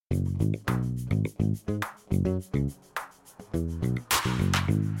Та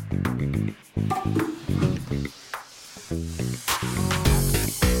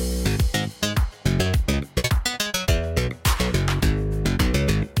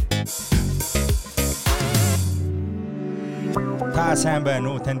сайн байна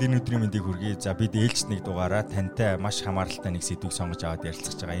уу? Танд энэ өдрийн мэндийг хүргэе. За бид ээлжид нэг дугаараа тантай маш хамааралтай нэг сэдвийг сонгож аваад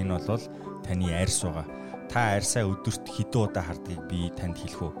ярилцах гэж байгаа. Энэ бол таны арьс байгаа. Та арьсаа өдөрт хэдэн удаа хардгийг би танд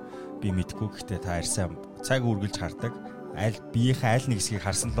хэлэх үү? Би мэдгүй. Гэхдээ та арьсаа цаг үргэлж хардаг. Биеийнхээ аль нэг хэсгийг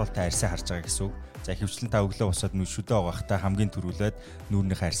харсан л бол та арьсаа харж байгаа гэсэн үг. За хөвчлэн та өглөө босоод шүдэ угаахтаа хамгийн түрүүлээд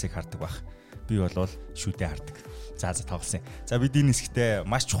нүүрнийхээ арьсыг хардаг байх. Би бол шүдэ хардаг. За тоглосон. За бид энэ хэсэгтээ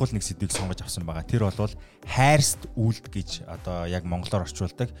маш чухал нэг сэдвийг сонгож авсан байгаа. Тэр бол хайрст үлд гэж одоо яг монголоор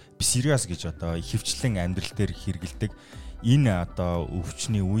орчуулдаг. Псориаз гэж одоо ихэвчлэн амьдрал дээр хэрэгэлдэг. Энэ одоо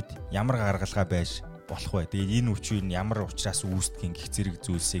өвчний үед ямар гаргалгаа байж болох вэ? Тэгээд энэ өвчин ямар учраас үүсдэг гэх зэрэг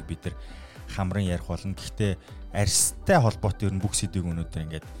зүйлсийг бид нар хамран ярих болно. Гэхдээ арьстай холбоотой ер нь бүх сэдвийг өнөөдөр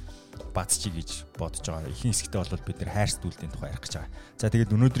ингээд бацчих гэж бодож байгаа. Ихэнх хэсэгтээ бол бид нар хайрст үлдийн тухай ярих гэж байгаа. За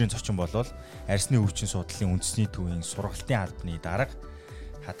тэгээд өнөөдрийн зочин бол арьсны өвчин судлалын үндэсний төвийн сургалтын албаны дарга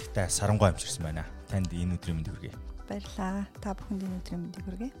хатагтай Сарангой амжирсан байна. Танд энэ өдрийн мэндийг хүргэе. Баярлалаа. Та бүхэнд энэ өдрийн мэндийг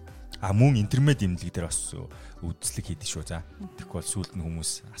хүргэе. Мөн интернет имлэг дээр бас үзлэг хийдэж шүү. За тэгэхгүй бол сүүлд нь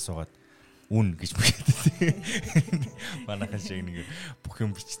хүмүүс асуугаад үн гэж бүгд манайхан шиг нэг бүх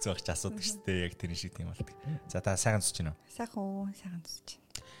юм бичсэн байх ч асуудаг шүү дээ. Яг тэр шиг тийм болдог. За та сайхан зүсэж байна уу? Сайхан уу, сайхан зүсэж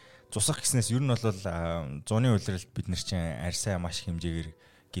байна. Цусах гэснээс ер нь бол зуны улиралд бид нар чинь арьсаа маш хэмжээгээр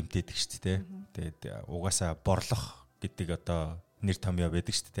гэмтээдэг шүү дээ. Тэгээд угаасаа борлох гэдэг одоо нэр томьёо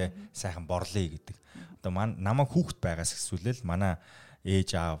байдаг шүү дээ. Сайхан борлоё гэдэг. Одоо намайг хүүхэд байгаас гэсүүлэл манай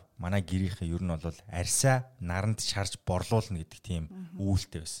ээж аав, манай гэрийнхэн ер нь бол арьсаа наранд шарж борлуулна гэдэг тийм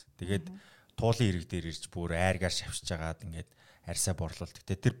үйлдэл байсан. Тэгээд туулын ирэг дээр ирж бүр айргаар шавшиж агаад ингээд арьсаа борлуулдаг.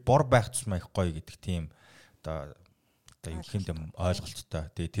 Тэгээд тэр бор байх тусмаа их гоё гэдэг тийм одоо юу гэмтэм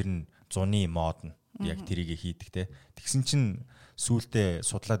ойлголттой. Тэгээ тэр нь зуны мод нь яг тэрийг хийдэг те. Тэгсэн чинь сүултээ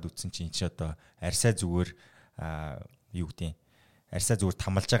судлаад үтсэн чинь чи одоо арьсаа зүгээр юу гэдэг арьсаа зүгээр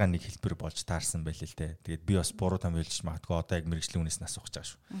тамалж байгаа нэг хэлбэр болж таарсан байлээ л те. Тэгээд би бас буруу томьёолж магадгүй одоо яг мэрэгжлийн үнээс нь асуух гэж байгаа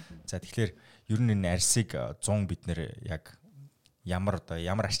шүү. За тэгэхээр ер нь энэ арьсыг 100 бид нэр яг ямар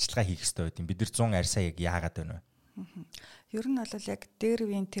арчилгаа хийх ёстой байд юм. Бид нар 100 арьсаа яг яагаад байна вэ? Ер нь бол яг дээр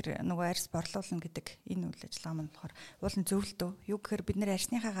үеийн тэр нөгөө арьс борлуулна гэдэг энэ үйл ажиллагаа маань болохоор уул нь зөвлөлтөө. Юу гэхээр бид нэр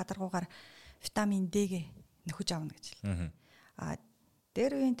арьсныхаа гадаргуугаар витамин D-г нөхөж авна гэж л.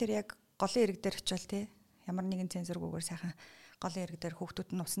 Дээр үеийн тэр яг голын ирэг дээр очивол те ямар нэгэн цензургүйгээр сайхан голын ирэг дээр хүүхдүүд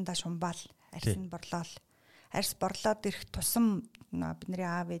нь усандаа шумбаал арьс нь борлоол. Арьс борлоод ирэх тусам бидний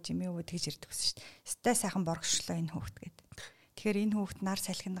аав ээж юм уу тэгж ирдэг гэсэн шүү дээ. Стай сайхан боргошлоо энэ хүүхд гэдэг. Тэгэхээр энэ хүүхд нар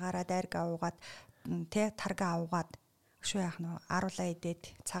салхингаараа дайрга аваад тэ тарга аваад өшөө яах нь аруулаа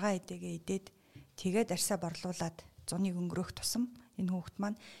идээд цагаан идэгээ идээд тэгээд арьсаа борлуулад зуныг өнгөрөх тусам энэ хүүхэд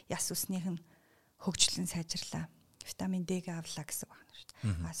маань яс үснийх нь хөгжлөн сайжрлаа. Витамин D-г авлаа гэсэн байна шүү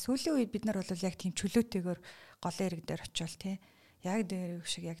дээ. Сүүлийн үед бид нар бол яг тийм чөлөөтэйгээр голын ирэг дээр очивол тэ яг дээр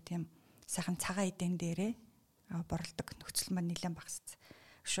шиг яг тийм сайхан цагаан идэн дээрээ борлдог нөхцөл маань нэлээд багассан.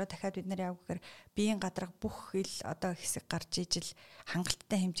 Өшөө дахиад бид нар явгүйгээр биеийн гадарга бүх ил одоо хэсэг гарч ижил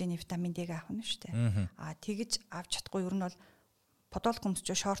хангалттай хэмжээний витамин D-г авах нь шүү дээ. Тэгж авч чадахгүй ер нь бол подолк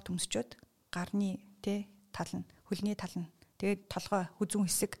өмсчөө шорт өмсчөөд гарны тэ тал нь хөлний тал нь тэгээд толгой хүзүүн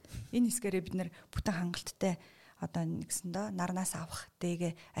хэсэг энэ хэсгээрээ бид нар бүтэн хангалттай одоо нэгсэндээ нарнаас авах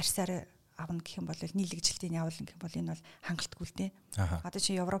D-г арьсаар авна гэх юм бол нийлэгжилтийн явуулна гэх юм бол энэ бол хангалтгүй л дээ. Одоо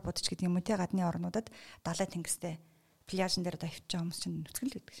чи Европод ч гэдэг юм уу тэ гадны орнуудад далай тэнгистэй пляжн дээр давчиж байгаа хүмүүс чинь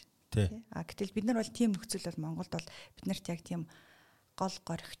нүцгэл гэдэг шин. Тий. Гэтэл бид нар бол тийм нөхцөл бол Монголд бол бид нарт яг тийм гол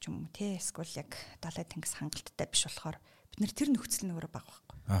горих ч юм уу тий эсвэл яг далай тэнгис хангалттай биш болохоор бид нар тэр нөхцөл нь өөрөө бага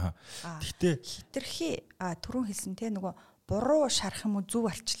байхгүй. Гэхдээ хитрхи түрүүн хэлсэн тий нөгөө буруу шарах юм уу зөв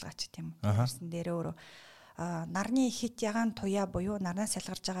алчилгаа ч тийм үү. Тэрсэн дээрээ өөрөө нарны хит ягаан туяа буюу нарнаас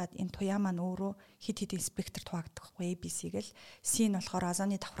ялгарч байгаа энэ туяа маань өөрөө хит хитийн спектрт хуваагддаг байхгүй. ABC гэл C нь болохоор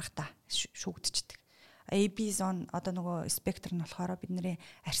озоны давхрагтаа шүүгдчихдэг. AB зон одоо нөгөө спектр нь болохоор бидний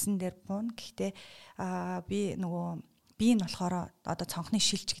арьсан дээр буун. Гэхдээ би нөгөө B нь болохоор одоо цонхны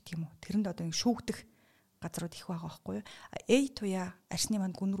шилж гэдэг юм уу. Тэрэнд одоо шүүгдэх газрууд их байгаа байхгүй юу. A туяа арьсны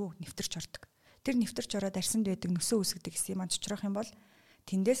манд гүн рүү нэвтэрч ордог. Тэр нэвтэрч ороод арьсанд байдаг нөсөө үсгдэг хэсийг манд чочрох юм бол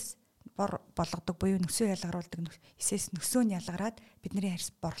тэндээс бор болгодог буюу нөсөө ялгаруулдаг эсээс нөсөө нь ялгараад бидний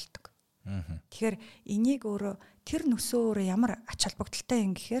арьс борлдог. Тэгэхээр энийг өөрөө тэр нөсөө өөрөө ямар ач холбогдолтой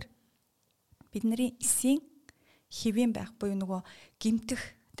юм гэхээр бидний эсийн хэвэн байх буюу нөгөө гимтэх,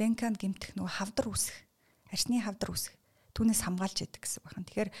 ДНК-нд гимтэх нөгөө хавдар үүсэх, арьсны хавдар үүсэх түүнээс хамгаалж яадаг гэсэн байна.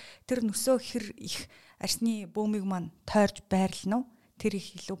 Тэгэхээр тэр нөсөө хэр их арьсны бөөмийг маань тойрж байрлана уу? тэр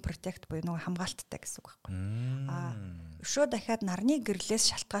их илүү protect буюу нөгөө хамгаалттай гэсэн үг байхгүй. Өшөө дахиад нарны гэрлээс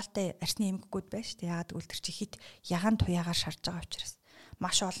шалтгаалтай арсны эмгэгүүд байна шүү дээ. Яагаад гэвэл тэр чи хит ягаан туяагаар шарж байгаа учраас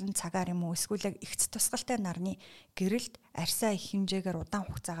маш олон цагаар юм уу эсвэл яг ихц тусгалтай нарны гэрэлд арсаа их хэмжээгээр удаан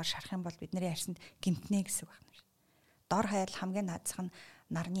хугацаагаар шарах юм бол бидний арсанд гэмтнэ гэсэн үг байна. Дор хаяал хамгийн наазах нь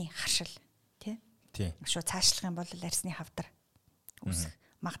нарны харшил тий. Өшөө цаашлах юм бол арсны хавдар үүсэх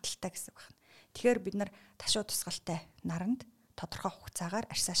магадaltaй гэсэн үг байна. Тэгэхээр бид нар ташуу тусгалтай наранд тодорхой хугацаагаар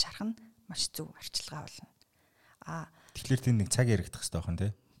арсаа шарах нь маш зөв арчилгаа болно. Тэгэхээр тийм нэг цаг яригдах хэрэгтэй байна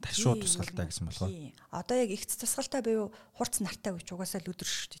тий. Ташуу тусгалтай гэсэн болохоор. Одоо яг ихц тусгалтай буюу хурц нартай үуч угаасаа л өдөр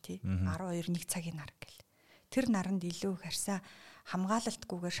шүү дээ тий. 12 1 цагийн нар гэл. Тэр наранд илүү их арсаа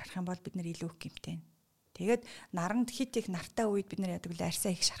хамгаалалтгүйгээр шарах юм бол бид нар илүү их гэмтэн. Тэгээд наранд хит их нартай үед бид нар яадаг вэ?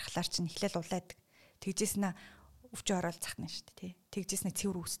 Арсаа их шарахлаар чинь эхлээл улайдаг. Тэгжээснэ өвчөө ороод захна шүү дээ тий. Тэгжээснэ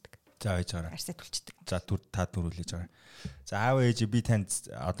цэвэр үүсдэг. За ээж гараа. Арсаа түлчдэг. За та дүрүүлж байгаа. За аав ээж би танд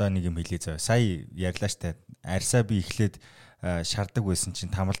одоо нэг юм хэлье заа. Сая ярьлаа штэ. Арсаа би эхлээд шардаг байсан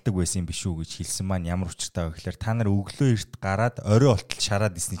чинь тамалдаг байсан юм биш үү гэж хэлсэн маань ямар учиртай вэ гэхээр та нар өглөө эрт гараад орой болтол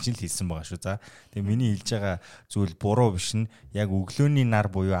шараад ирсэн чинь л хэлсэн байгаа шүү. За тэгээ миний хэлж байгаа зүйл буруу биш нь яг өглөөний нар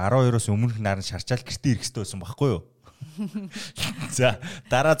буюу 12-оос өмнөх нар нь шарчаал гэртээ ирэх хэрэгтэй байсан байхгүй юу? За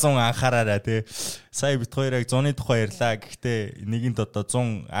дараа 100 анхаараарай тий. Сая бит хоёр яг 100-ны тухай ярьлаа. Гэхдээ нэгэнт одоо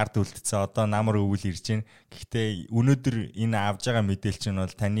 100 ард үлдсэн одоо намар өвөл ирж байна. Гэхдээ өнөөдөр энэ авж байгаа мэдээлэл чинь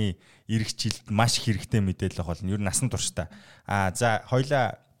бол таны ирэх жилд маш их хэрэгтэй мэдээлэл болно. Ер нь насан туршдаа. За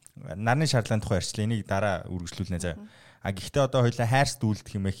хоёлаа нарны шаардлага тухай ярьчлаа. Энийг дараа үргэлжлүүлнэ заа. Гэхдээ одоо хоёлаа хайрс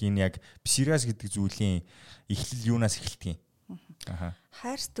дүүлдэх юм их энэ яг псориаз гэдэг зүйлийн эхлэл юунаас эхэлдэг юм?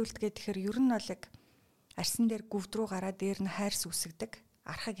 Хайрс дүүлдэгээ тэгэхээр ер нь бол яг арсан дээр гүвд рүү гараад дээр нь хайрс үсгдэг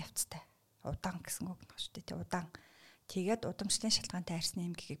архаг явцтай удаан гэсэн үг байна шүү дээ тий удаан тэгээд удамшлын шалтгаантай арсны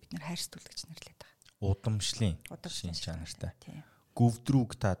эмгэгийг бид нэр хайрс дүүлгэж нэрлэдэг байгаа. Удамшлын чанартай. Гүвд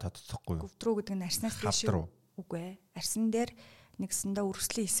рүүг та тодтохгүй юу? Гүвд рүү гэдэг нь арснаас дээш үгүй ээ. Арсан дээр нэгсэндээ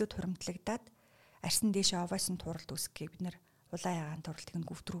үргэслийн эсүүд хуримтлагадаад арсан дээш овоосын туралд үсгэхийг бид нэр улаан ягаан туралтыг нь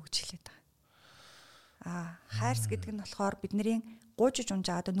гүвд рүү гэж хэлээд байгаа. Хайрс гэдэг нь болохоор бидний гуужиж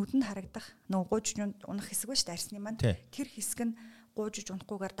унжаа одоо нүдэнд харагдах нөгөө гуужиж унах хэсэг ба шүү дээ арсны маань тэр хэсэг нь гуужиж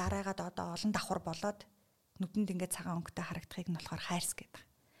унахгүйгээр дараагаад одоо олон давхар болоод нүдэнд ингээд цагаан өнгөтэй харагдахыг нь болохоор хайрс гэдэг.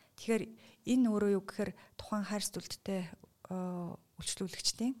 Тэгэхээр энэ өөрөө юу гэхээр тухайн хайрс дүлдтэй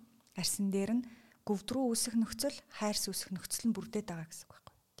үйлчлүүлэгчдийн арсан дээр нь гүвд рүү үсэх нөхцөл хайрс үсэх нөхцөл нь бүрдээд байгаа гэсэн үг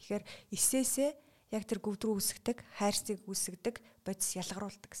байхгүй. Тэгэхээр эсээсээ яг тэр гүвд рүү үсгдэг хайрсыг үсгдэг бодис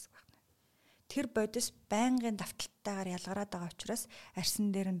ялгаруулдаг гэсэн үг. Тэр бодис байнгын давталтайгаар ялгараад байгаа учраас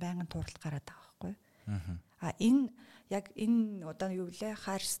арсан дээр нь байнгын туралт гараад байгаа байхгүй. Энэ яг энэ одоо юу вэ?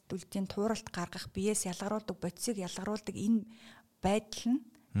 Хайрс дүлдийн туралт гаргах биеэс ялгаруулдаг бодисыг ялгаруулдаг энэ байдал нь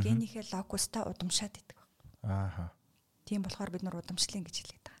генийхээ локустай удамшаад идэг байхгүй. Тийм болохоор бид нар удамшлын гэж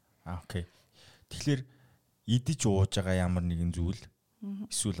хэлээд байгаа. Окей. Тэгэхээр идэж ууж байгаа ямар нэгэн зүйл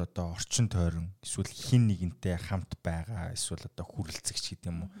эсвэл одоо орчин тойрон эсвэл хин нэгэнтэй хамт байгаа эсвэл одоо хүрэлцэгч гэдэг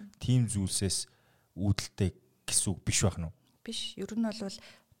юм уу тийм зүйлсээс үүдэлтэй гэсэн үг биш байна уу? Биш. Ер нь бол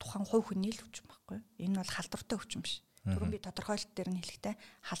тухайн хувь хүний л өвчин байхгүй. Энэ бол халдвартай өвчин биш. Түрүүн би тодорхойлолт дээр нь хэлэхдээ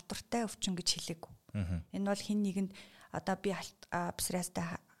халдвартай өвчин гэж хэлээгүй. Энэ бол хин нэгэнд одоо би псориазтай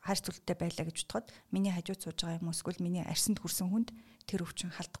хайрс дүлдтэй байлаа гэж бодоход миний хажууд сууж байгаа юм эсвэл миний арсанд хүрсэн хүнд тэр өвчин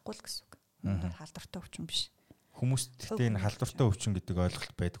халдахгүй л гэсэн үг. Энэ бол халдвартай өвчин биш. Хүмүүст гэхдээ энэ халдвартай өвчин гэдэг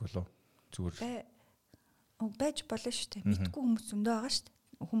ойлголт байдаг болов зүгээр байж болно шүү дээ. Мэдгүй хүмүүс зөндөө байгаа шүү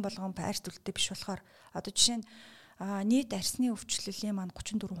дээ. Хүн болгон арс дүлдтэй биш болохоор одоо жишээ нь нийт арсны өвчлөлийн маань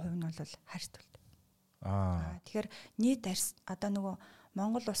 34% нь бол хайрс дүлд. Тэгэхээр нийт арс одоо нөгөө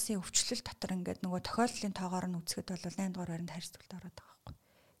Монгол улсын өвчлөл дотор ингээд нөгөө тохиолдлын тоогоор нь үзэхэд бол 8 дугаар байранд хайрс дүлд ороод байгаа байхгүй.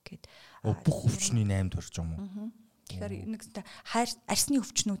 Гэт бүх өвчний 8 дурж юм уу? Тэгэхээр нэгэнтээ арсны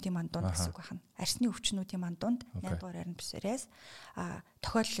өвчнүүдийн манд дунд гэсэн үг байна. Арсны өвчнүүдийн манд дунд 8 дугаар байранд псориаз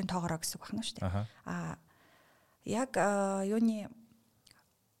тохиолдлын тоогоороо гэсэн үг байна шүү дээ. Яг юуны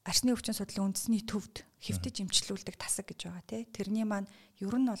арсны өвчин судлалын үндэсний төвд хэвтэж имчилүүлдэг тасаг гэж байгаа тий. Тэрний маань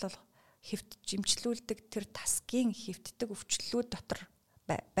ер нь бол хэвтэж имчилүүлдэг тэр тасгийн хэвтдэг өвчлөлүүд дотор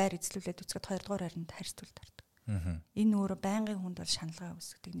байр эзлүүлээд үзэхэд 2 дугаар байранд хайрс дүлд ордог. Энэ өөрөө байнгын хүнд бол шаналгаа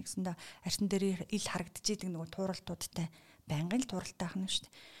үүсгдэг. Нэгсэндээ арсан дээр ил харагдаж идэг нөгөө тууралтуудтай байнгын л тууралтай ахна шүү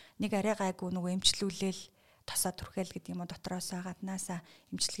дээ. Нэг арай гайгүй нөгөө имчилүүлээл тосоо түрхэл гэдэг юм уу дотроосоо гаднаасаа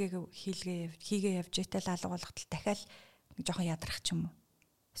имчилгээ хийгээ явж итэл алга болгохтол дахиад жоохон ядрах ч юм уу.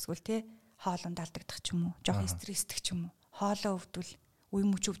 Эсвэл тий хоолонд алдагдах ч юм уу, жоохон стрессдэг ч юм уу. Хоолоо өвдвөл, үе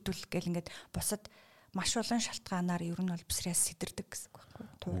мөч өвдвөл гэл ингээд бусад маш олон шалтгаанаар ер нь бол псориаз сэтэрдэг гэсэн үг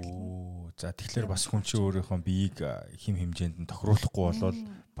байхгүй. За тэгэхээр бас хүн чинь өөрийнхөө биеийг хим хэмжээнд нь тохируулахгүй болвол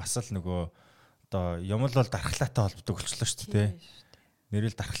бас л нөгөө одоо юм л бол дархлаатай холбогддог болчихлоо шүү дээ.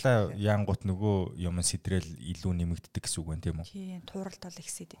 Нэрэл дархлаа яангут нөгөө юм сэтрэл илүү нэмэгддэг гэсэн үг байна тийм үү? Тийм, тууралт бол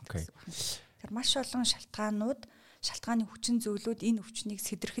ихсээд байдаг гэсэн үг байна. Тэгэхээр маш олон шалтгааны хүчин зүйлүүд энэ өвчнийг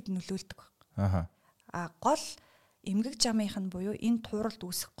сэдрэхэд нөлөөлдөг байна. Гол эмгэг жамынх нь буюу энэ тууралт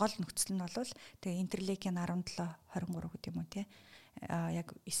үүсэх гол нөхцөл нь бол тэгээ интерлейкин 17 23 гэдэг юм уу тий. Яг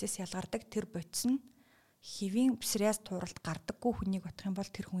эсэс ялгардаг тэр бодис нь хэвийн псориаз тууралт гардаггүй хүнийг бодох юм бол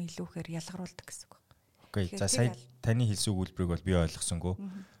тэр хүн илүү ихээр ялгаруулдаг гэсэн үг. Окей. За сая таны хэлсэн өгүүлбэрийг бол би ойлгосонгүй.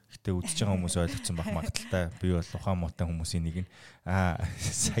 Гэтэ үзэж байгаа хүмүүс ойлгоцсон байх магадaltaй. Би бол ухаан муутай хүмүүсийн нэг нь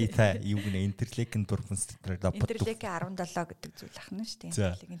сая та юу гэнэ интерлейкин турфан стратеги интерлейкин 17 гэдэг зүйл ахна шүү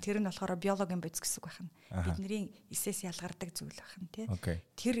дээ. Тэр нь болохоор биологийн бодис гэсэн үг байна. Бидний эсээс ялгардаг зүйл байна тий.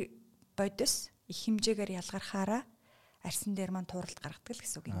 Тэр бодис их хэмжээгээр ялгархаараа арьсан дээр маань тууралт гаргадаг л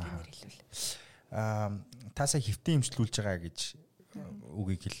гэсэн үг энгийнээр хэлвэл. Та сая хэвтэн имжлүүлж байгаа гэж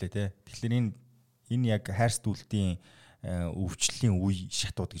үгийг хэллээ тий. Тэгэхээр энэ яг хайрцдүүлтийн өвчлөлийн үе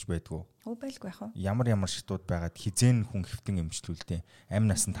шатууд гэж байдгүй. Байлгүй яах вэ? Ямар шатууд байгаад хизээн хүн хэвтэн имжлүүлдэг. Амь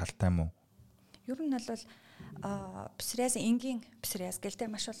насанд талтай мó? Ер нь бол псориаз энгийн псориаз гэлтэй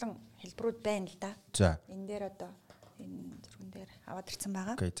маш олон хэлбэрүүд байна л да. За. Энэ дээр одоо энэ зурган дээр аваад ирсэн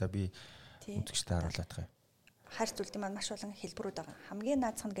байгаа. Окей, за би үзэгчтэй харуулах юм. Хайрцдүүлтийн маань маш олон хэлбэрүүд байгаа. Хамгийн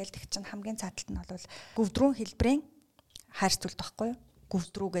наацх нь гэлтэх чинь хамгийн цааталт нь бол гүвдрүүн хэлбэрийн хайрцдүүлт байхгүй юу?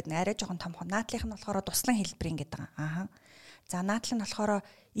 Гүвдрүү гэдэг нь арай жоохон томхон. Наадлынх нь болохоор туслан хэлбэрийн гэдэг байгаа. За наадлал нь болохоор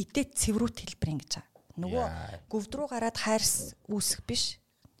идэт цэврүүт хэлбэрийн гэж байгаа. Нөгөө гүвдрүү гараад хайрс үүсэх биш.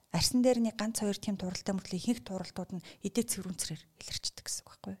 Арьсан дээр нэг ганц хоёр тийм туралтай мөртлөө ихэнх туралтууд нь идэт цэврүүнцрээр илэрчдэг гэсэн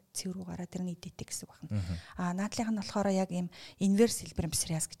үг байхгүй юу? Цэврүү гараад тэр нь идэтэй гэсэн үг байна. Наадлынх нь болохоор яг ийм инверс хэлбэрийн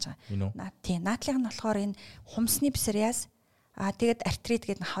псориаз гэж байгаа. Тийм наадлынх нь болохоор энэ хумсны псориаз тэгээд артрит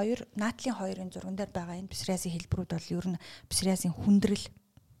гэдэг наадлын хоёрын зурган дээр байгаа энэ псориазын хэлбэрүүд бол ер нь псориазын хүндрэл.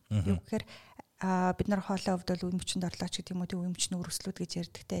 Юу гэхээр бид нар хоолой өвдөл үе мөчөнд орлооч гэдэг юм уу тийм үе мөчний өрөслүүд гэж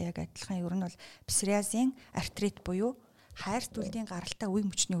ярьдагтай яг адилхан ер нь бол псориазын артрит буюу хайрцдүүлтийн гаралтай үе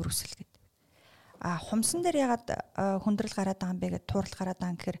мөчний өрөсөл гэдэг. Хумсан дээр ягаад хүндрэл гараад байгаа юм бэ гэдэг тууралт гараад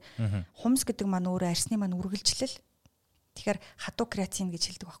байгаа юм гэхээр хумс гэдэг маань өөрөө арсны маань үргэлжлэл. Тэгэхээр хатуу креатин гэж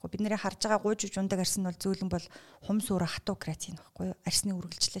хэлдэг байхгүй. Бид нэрээ харж байгаа гуйж ундаг арьс нь бол зөөлөн бол хумс өөрөө хатуу креатин байхгүй юу? Арьсны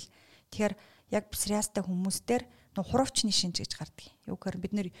үргэлжлэл. Тэгэхээр яг псориазтай хүмүүстээр хуравчны шинж гэж гардаг. Юу гэхээр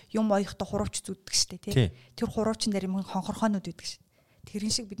бид нэр юм оёхдоо хуравч зүддэг штэ тий. Тэр хуравчин дээр юм хонхорхоонууд үүдэг штэ.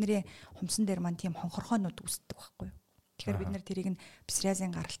 Тэрэн шиг бидний хумсан дээр маань тийм хонхорхоонууд үүсдэг байхгүй юу? Тэгэхээр бид нэр тэрийг нь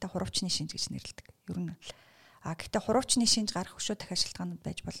псориазын гаралтай хуравчны шинж гэж нэрлэдэг. Ер нь гэхдээ хуравчны шинж гарах өшөө дахиад шалтгаанууд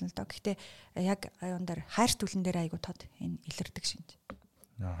байж болно л доо. Гэхдээ яг юун дээр хайрцдүүлэн дээр айгу тод энэ илэрдэг шинж.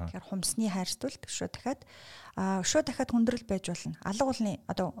 Тэгэхээр хумсны хайрцдүүлт өшөө дахиад хүндрэл байж болно. Алга уулны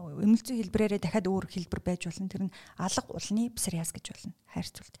одоо эмэлзэн хэлбрээрээ дахиад өөр хэлбэр байж болно. Тэр нь алга уулны псориаз гэж болно.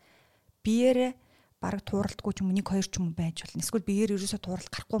 Хайрцдүүлт. Биеэрээ бараг тууралтгүй ч юм уу 1 2 ч юм уу байж болно. Эсвэл биеэр ерөөсө тууралт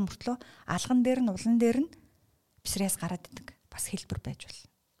гарахгүй мөртлөө алган дээр нь улан дээр нь псориаз гараад идэг. Бас хэлбэр байж болно.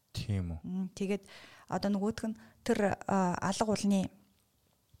 Тийм үү. Тэгээд одоо нөгөөх нь тэр алга уулны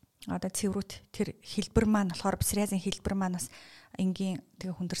одоо цэврүүт тэр хэлбэр маань болохоор псориазын хэлбэр маань бас энгийн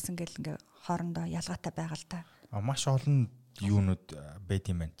тэгээ хүндэрсэн гэл ингээ хоорондоо ялгаатай байгаа л та. Маш олон юунууд байт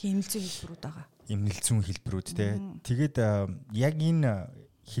юм байна. Имэлзэн хэлбэрүүд байгаа. Имэлзэн хэлбэрүүд те. Тэгээд яг энэ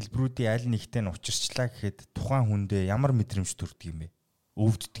хэлбэрүүдийн аль нэгтэй нь учирчлаа гэхэд тухайн хүндээ ямар мэдрэмж төрдөг юм бэ?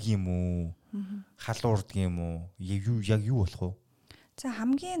 Өвддөг юм уу? Халуурдаг юм уу? Яг юу болох вэ? За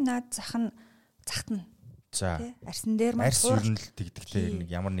хамгийн наад зах нь захтана. За. Арьсан дээр маань арьс юу л тэгдэгтэй нэг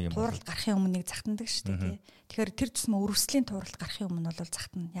ямар нэг юм тууралт гарахын өмнө нэг захтандаг шүү дээ. Тэгэхээр тэр тусмаа үрвслийн тууралт гарахын өмнө бол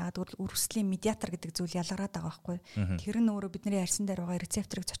захтана. Яг үрвслийн медиатор гэдэг зүйл ялгараад байгаа байхгүй. Тэр нь өөрөө бидний арьсан дээр байгаа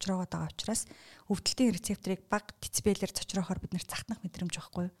рецепторыг цочроогоод байгаа учраас өвдөлтийн рецепторыг бага децибелээр цочроохоор бид нэр захтнах мэдрэмж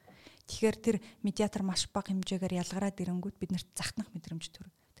байхгүй. Тэгэхээр тэр медиатор маш бага хэмжээгээр ялгараад ирэнгүүт бид нэр захтнах мэдрэмж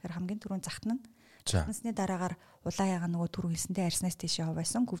төрөв. Тэгэхээр хамгийн түрүүнд захтана. Захтнасны дараагаар улаан яга нөгөө түрүү хэлсэнтэй арьснаас тийшээ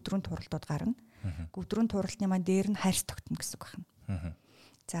хаваасан гүвдрүүн туралтууд гарна. Гүвдрүүн туралтны маань дээр нь хайрс тогтно гэсэн үг байна.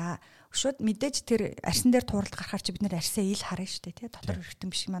 За өшөөд мэдээж тэр арьсан дээр туралт гарахаар чи бид нэр арьсаа ил харна шүү дээ тий. Дотор өрхтөн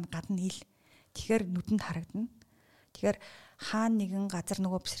биш маань гадна ил. Тэгэхээр нүдэнд харагдана. Тэгэхээр хаана нэгэн газар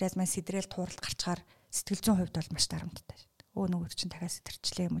нөгөө псориаз маань сэдрээл туралт гарчгаар сэтгэл зүйн хувьд бол маш дарамттай шүү дээ. Өө нөгөө чинь дахиад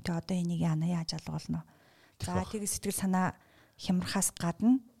сэтэрчлээ юм уу тий. Одоо энийг яана яаж алга болно. За тэгээ сэтгэл санаа хямрахаас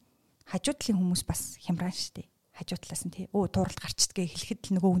гадна хажуу талын хүмүүс бас хямран штэ. Хажуу талаас нь тий. Тууралт гарчдгээ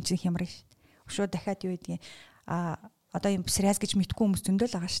хэлэхэд л нөгөө хүн чинь хямран ш. Өшөө дахиад юу гэдгийг одоо юм псориаз гэж мэдгүй хүмүүс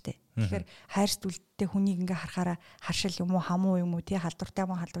зөндөл байгаа штэ. Тэгэхээр хайрцдүүлттэй хүнийг ингээ харахаараа харшил юм уу хамуу юм уу тий халдвартай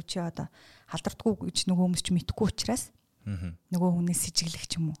юм уу халдвар чи одоо халдвардгүй гэж нөгөө хүмүүс ч мэдгүй учраас нөгөө хүнээс сэжиглэх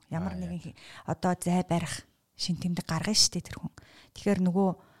ч юм уу ямар нэгэн одоо зай барих шин тэмдэг гаргана штэ тэр хүн. Тэгэхээр нөгөө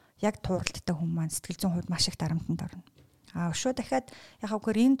яг тууралттай хүн маань сэтгэл зүйн хувьд маш их дарамтанд орно. Өшөө дахиад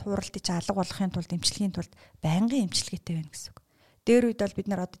яхавгаар энэ тууралтыг чи алга болгохын тулд эмчилгээний тулд байнгын эмчилгээтэй байна гэсэн үг. Дээр үед бол бид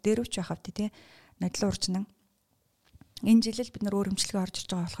нар одоо дээрвч байхав тий нодлын уржнан энэ жилэл бид нар өөр эмчилгээ орж ирж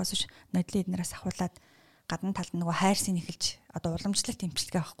байгаа болохоос биш нодлын эднээс ахуулаад гадна талд нөгөө хайрсыг нэхэлж одоо уламжлалт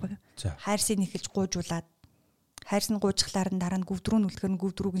эмчилгээ байхгүй юу. Хайрсыг нэхэлж гуйжуулаад хайрс нь гуйжглаар нь дараа нь гүвдрүү нь үлэхээр нь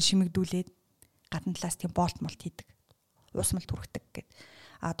гүвдрүүг нь шимэгдүүлээд гадна талаас тийм болт молт хийдэг. Уус мал түрхдэг гэд.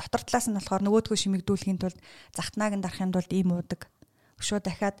 Дотор талаас нь болохоор нөгөөдгөө шимэгдүүлэхийн тулд захтнааг нь дарахын тулд ийм уудаг. Өшөө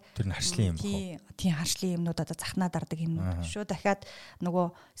дахиад тэр нь харшлын юм бохоо. Тийм харшлын юмнууд одоо захнаа дардаг юмнууд. Өшөө дахиад нөгөө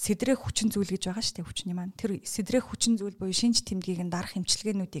сэдрэх хүчин зүйл гэж байгаа шүү дээ хүчний маань. Тэр сэдрэх хүчин зүйл буюу шинж тэмдгийг нь дарах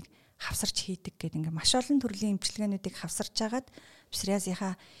эмчилгээнүүдийг хавсарч хийдэг гэдэг ингээ маш олон төрлийн эмчилгээнүүдийг хавсарч хагаад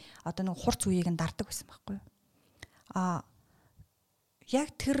псориазынхаа одоо нөгөө хурц үеийг нь дардаг байсан байхгүй юу. Яг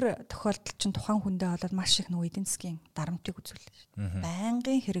тэр тохиолдолд чинь тухайн хүндээ болоод маш их нөгөө эдийн засгийн дарамтыг үзүүлнэ шүү дээ.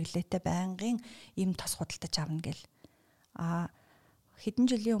 Байнгын хэрэглээтэй байнгын им тос худалдаж авна гэл. Хэдэн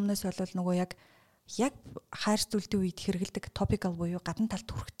жилийн өмнөөс бол нөгөө яг хайрс зүйлтийн үед хэрэгэлдэг топикал буюу гадна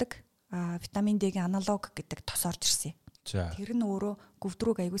талд түрхдэг витамин D-гийн аналог гэдэг тос орж ирсэн. Тэр нь өөрөө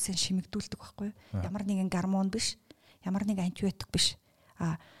гүвдрүүг аягуулсан шимэгдүүлдэг байхгүй юу? Ямар нэгэн гормон биш, ямар нэгэн антибиотик биш.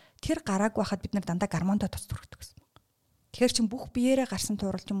 Тэр гарааг байхад бид нар дандаа гормонтой тос түрхдэг гэсэн. Тэгэхээр чин бүх биеэрээ гарсан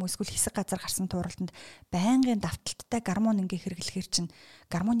тууралт юм уу эсвэл хэсэг газар гарсан тууралтанд байнгын давталттай гормон ингээ хэрэглэхээр чин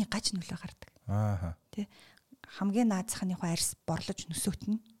гормоны гаж нөлөө гардаг. Тэ хамгийн наазахны хайрс борлож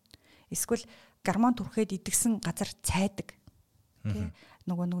нөсөйтнө. Эсвэл гормон түрхээд идэгсэн газар цайдаг. Тэ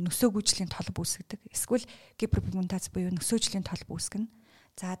нөгөө нөсөөгүйжлийн толб үүсгдэг. Эсвэл гиперпигментац буюу нөсөөжлийн толб үүсгэнэ.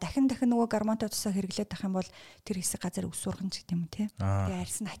 За дахин нөгөө гормонтой тусаа хэрэглээд ах юм бол тэр хэсэг газар өсвөргөн ч гэдэг юм тий. Тэгээ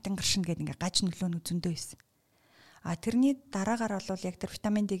арьс нь хатан гаршин гэдэг ингээ гаж нөлөөнүүд зөндөө байсан. Тэрний дараагаар бол яг тэр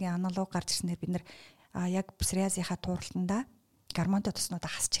витамин D-гийн аналог гарч ирснээр бид нар яг псориазынхаа тууралтандаа гормонтой тоснуудаа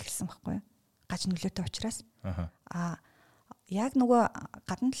хасч эхэлсэн байхгүй юу? Гаж нөлөөтэй учраас. Яг нөгөө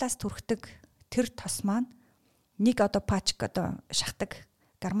гадна талаас түрхдэг тэр тос маань нэг одоо пачк одоо шахдаг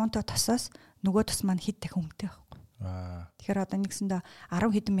гормонтой тосоос нөгөө тос маань хэд дахин өмтэй байхгүй. Тэгэхээр одоо нэгсэндээ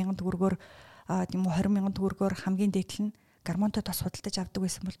 10 хэдэн мянган төгрөгөөр тийм үү 20 мянган төгрөгөөр хамгийн дээдл нь гормонтой тос худалдаж авдаг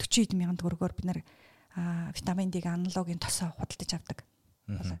байсан бол 40 хэдэн мянган төгрөгөөр бид нар витамин D-гийн аналогийн тосоо худалдаж авдаг.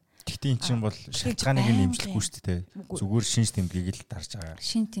 Гэхдээ эн чинь бол шалтгааныг нь нэмжлэхгүй шүү дээ. Зүгээр шинж тэмдгийг л дарж байгаа.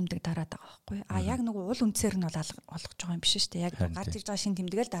 Шинж тэмдэг дараад байгаа байхгүй. Яг нөгөө уул үнцээр нь бол олгож байгаа юм биш шүү дээ. Яг гарч ирж байгаа шинж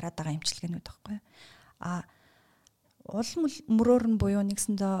тэмдэгээл дараад байгаа эмчилгээнүүд байхгүй. Уул мөрөөр нь буюу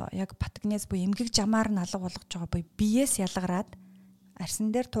нэгсэндээ яг патогенез буюу эмгэг жамаар нь алга болгож байгаа буюу биеэс ялгараад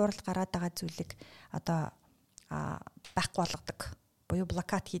арьсан дээр туурал гараад байгаа зүйлийг одоо байхгүй болгодог. Буюу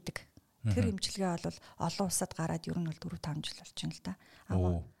блокад хийдэг. Тэр эмчилгээ бол олон улсад гараад ер нь бол 4-5 жил болж байна л да.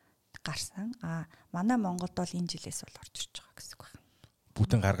 Гарсан. Манай Монголд бол энэ жилээс бол орж ирж байгаа гэсэн үг байна.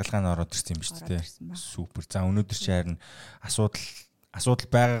 Бүтэн гаргалгаа нь ороод ирсэн юм шүү дээ. Супер. За өнөөдөр чи харин асуудал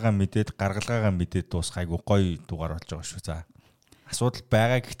байгаагаа мэдээд гаргалгаагаа мэдээд дуусах айгу гоё дугаар болж байгаа шүү. За. Асуудал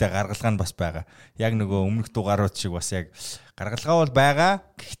байгаа гэхдээ гаргалгаа нь бас байгаа. Яг нөгөө өмнөх дугаарууд шиг бас яг гаргалгаа бол байгаа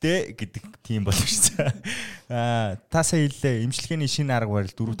гэхдээ гэдэг тийм болж байна. Та сая хэллээ эмчилгээний шинэ арга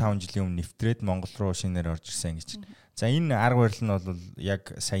барил 4-5 жилийн өмнө нэвтрээд Монгол руу шинээр орж ирсэн гэж. За энэ арга барил нь бол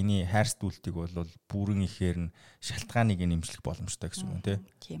яг саяны хайрс дүүлтийг бол бүрэн ихээр нь шалтгааныг нэмжлэх боломжтой гэсэн үг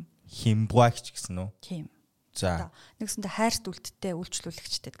тийм. Химбуагч гэсэн үү? Тийм. За нэгсэндээ хайрс дүүлттэй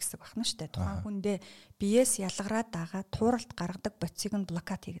үйлчлүүлэгчтэй гэсэн үг байна шүү дээ. Тухайн хүндээ биеэс ялгараад байгаа тууралт гаргадаг бодисыг нь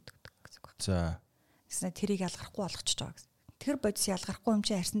блокад хийгээд өгдөг гэсэн үг байна. За тэгснэ тэрийг ялгарахгүй болгочихж байгаа гэсэн. Тэр бодис ялгарахгүй юм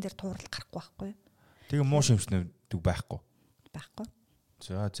чи арьсан дээр тууралт гарахгүй байхгүй юу? Тэгээ муу шимшнүүд байхгүй. Байхгүй.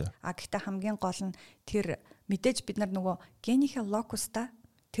 За. Гэхдээ хамгийн гол нь тэр мэдээж бид нар нөгөө генийхээ локуста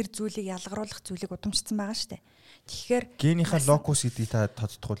тэр зүйлийг ялгаруулах зүйлийг удамшсан байгаа шүү дээ. Тэгэхээр генийхээ локус гэдгийг та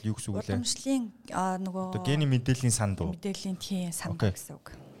тодтох бол юу гэсэн үг вэ? Удамшлын нөгөө гений мэдээллийн санд уу? Мэдээллийн тийм санд гэсэн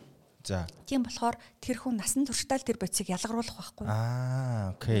үг. За. Тийм болохоор тэр хүн насан туршдаа тэр бодисыг ялгаруулах байхгүй.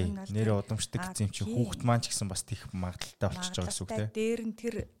 Окей. Нэрээ удамшдаг гэсэн юм чи хүүхэд маань ч гэсэн бас тийх магадaltaй болчихж байгаа гэсэн үг тийм. Дээр нь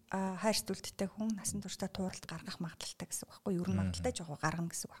тэр хайрс дүүлттэй хүн насан туршдаа тууралт гаргах магадaltaй гэсэн үг байхгүй. Ер нь магадaltaй жоо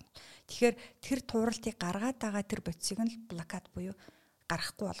гаргана гэсэн үг байна. Тэгэхээр тэр тууралтыг гаргаад байгаа тэр бодисыг нь блокад буюу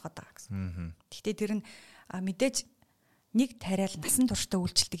гарахгүй болгоод байгаа гэсэн. Гэхдээ тэр нь мэдээж нэг тариал насан туршдаа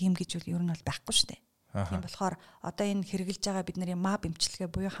үйлчлдэг юм гэж юу ер нь бол байхгүй шүү дээ. Тийм болохоор одоо энэ хэрэгжилж байгаа бидний MAB эмчилгээ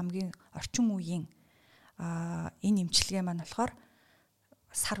буюу хамгийн орчин үеийн энэ эмчилгээ маань болохоор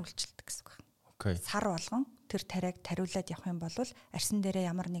сар үйлчилдэг гэсэн үг. Окей. Сар болгон тэр тариаг тариулаад явах юм бол арьсан дээрээ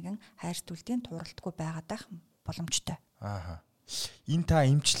ямар нэгэн хайрс дүүлтийн тууралтгүй байгаадах боломжтой. Энэ та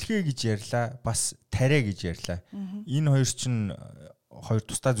эмчилгээ гэж ярьлаа, бас тариа гэж ярьлаа. Энэ хоёр чинь хоёр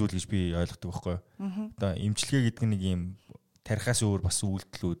тусдаа зүйл гэж би ойлгодог байхгүй юу? Одоо эмчилгээ гэдэг нэг юм тарихаас өөр бас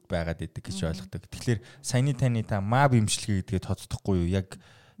үйлдэлүүд байгаад идэг гэж ойлгодог. Тэгэхээр саяны та мав эмчилгээ гэдгээ тодтохгүй юу? Яг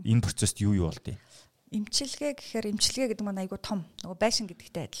энэ процесст юу болдгийг? Эмчилгээ гэхээр эмчилгээ гэдэг маань айгүй том. Нөгөө байшин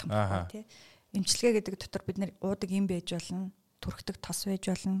гэдэгтэй адилхан байна тий. Эмчилгээ гэдэг дотор бид нэр уудаг юм байж болно, түрхдэг тос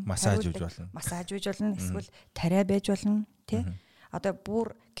байж болно, массаж хийж болно. Массаж байж болно, эсвэл тариа байж болно тий. Одоо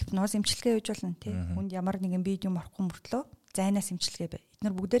бүр гипноз эмчилгээ байж болно тий. Хүнд ямар нэгэн бие юм орохгүй мөртлөө зайнаас эмчилгээ бай.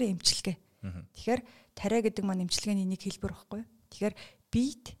 Эдгээр бүгдээрээ эмчилгээ. Тэгэхээр тариа гэдэг маань эмчилгээний нэг хэлбэр байхгүй. Тэгэхээр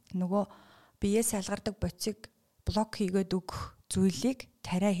биед нөгөө биеэс ялгардаг боцыг блок хийгээд өгөх зүйлийг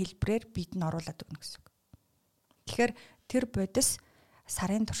тариа хэлбрээр биед нь оруулаад өгнө гэсэн үг. Тэгэхээр тэр бодис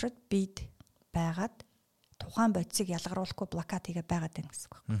сарын туршид биед байгаад тухайн бодисыг ялгаруулахгүй блокад хийгээ байгаад байна гэсэн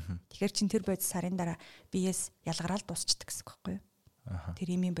үг. Тэгэхээр чин тэр бодис сарын дараа биеэс ялгараад дуусчдаг гэсэн үг байхгүй юу? Тэр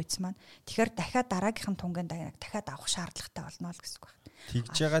имийн бодис маань. Тэгэхээр дахиад дараагийнхын тунгийн дахиад авах шаардлагатай болно л гэсэн үг байна.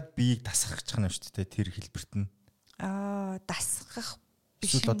 Тэгж яагаад биеийг дасгахчих нь шүү дээ тэр хэлбэрт нь. Дасгах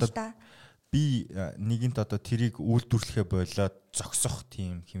биш юм да. Би нэгэнт одоо тэрийг үйлдвэрлэхэ болоод зогсох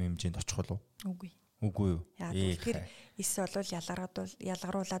тийм хэм хэмжээнд очих болов уу? Үгүй юу. Тэгэхээр эс бол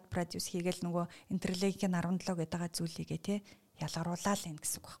ялгаруулад продюс хийгээл нөгөө интерлейкийн 17 гэдэг байгаа зүйлийгээ тий ялгаруулаад байна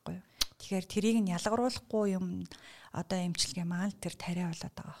гэсэн үг байхгүй юу. Тэгэхээр тэрийг нь ялгаруулахгүй юм одоо эмчилгээ маань тэр тариа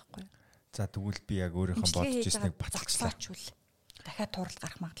болоод байгаа байхгүй юу. За тэгвэл би яг өөрийнхөө бодож ирснийг баталчлаа. Дахиад турал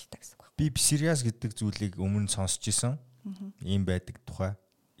гарах магадaltaй гэсэн үг. Би псориаз гэдэг зүйлийг өмнө сонсч исэн. Ийм байдаг тухай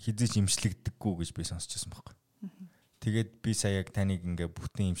хизээч имчлэгдэггүй гэж би сонсч исэн байхгүй. Тэгээд би сая яг таныг ингээ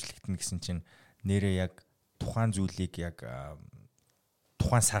бүтэн имчлэгдэнэ гэсэн чинь нэрээ яг тухайн зүйлийг яг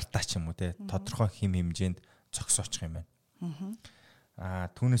тухайн сартаа ч юм уу те тодорхой хэм хэмжээнд зогсоочих юм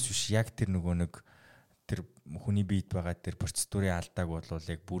байна. Түүнээс биш яг тэр нөгөө нэг тэр хүний биед байгаа тэр процедурын алдааг бол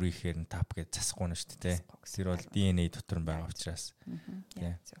яг бүрийхээр нь тап гэж засахгүй нь шүү дээ. Тэр бол ДНХ дотор нь байгаа учраас.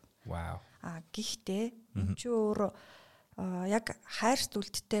 Вау. Гэхдээ энэ ч өөр яг хайр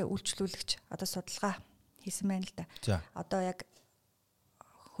зүйлттэй үйлчлүүлэгч одоо судалгаа хийсэн байна л да. Одоо яг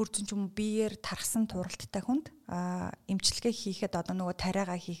хөрзөн ч юм биеэр тархсан туралттай хүнд эмчилгээ хийхэд одоо нөгөө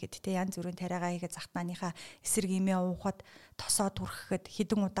тариагаа хийхэд те янз бүрийн тариагаа хийгээд захтааныхаа эсрэг имээ уухад тосоо түрхэхэд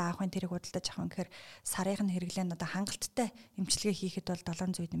хідэн удаа авахын тэрийг худалдаж авах гэхээр сарын хэрэглээ нь одоо хангалттай эмчилгээ хийхэд бол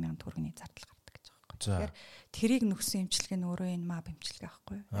 700 сая төгрөгийн зардал гардаг гэж байгаа юм. Тэгэхээр тэрийг нөхсөн эмчилгээ нь өөрөө энэ маб эмчилгээ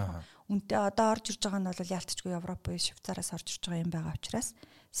байхгүй юу? Үнэндээ одоо орж ирж байгаа нь бол яалтчгүй Европ буюу Швейцараас орж ирж байгаа юм байгаа учраас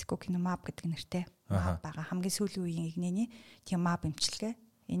Secukinumab гэдэг нэртэй маб байгаа. Хамгийн сүүлийн үеийн игнэний тийм маб эмчилгээ.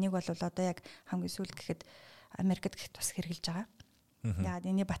 Энийг бол одоо яг хамгийн сүүлд гэхэд Америкт гэхэд бас хэрэгжилж байгаа. Яагаад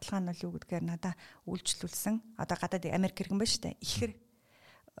энэний баталгаа нь бол юу гэдгээр надаа үйлчлүүлсэн. Одоо гадаад Америк иргэн байна шүү дээ.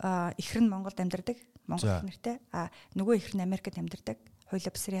 Ихэр нь Монголд амьдардаг. Монгол нэртэй. Нөгөө ихэр нь Америкт амьдардаг.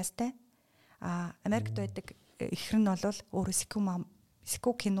 Хуйлаа псориазтай. Америкт байдаг ихэр нь бол өөрөө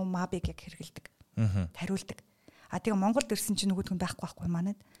Secukinumab-ыг яг хэрэгэлдэг. Тариулдаг. Тэгээ Монголд ирсэн чинь нөгөөдг нь байхгүй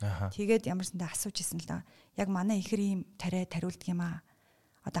манайд. Тэгээд ямарсандаа асууж исэн л да. Яг манай ихэр ийм тариулдаг юм аа.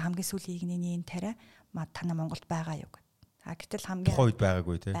 Одоо хамгийн сүүлийн игнэний энэ тариа танаа Монголд байгаа юу гэдэг. Гэтэл хамгийн тухайн үед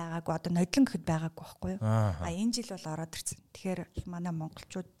байгаагүй тий. Байгаагүй одоо нодлон гэхэд байгаагүй байхгүй юу. Энэ жил бол ороод ирсэн. Тэгэхээр манай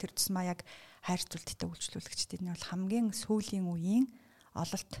монголчууд тэр тусмаа яг хайр цулттай үйлчлүүлэгчдийн нь бол хамгийн сүүлийн үеийн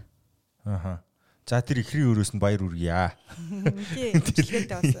ололт. За тэр ихрийн өрөөс нь баяр үргийа.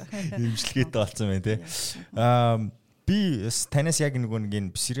 Имчилгээтэй болсон. Имчилгээтэй болсон байна тий. Би танаас яг нэг энэ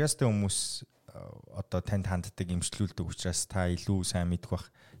псориазтай хүмүүс одоо танд ханддаг имчилүүлдэг учраас та илүү сайн мэдэх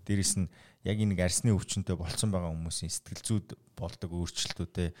бах. Дээрэс нь яг нэг арсны өвчнөд болцсон байгаа хүмүүсийн сэтгэл зүйд болдог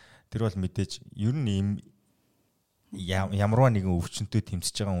өөрчлөлтүүдээ тэр бол мэдээж ер нь ямарваа нэгэн өвчнөд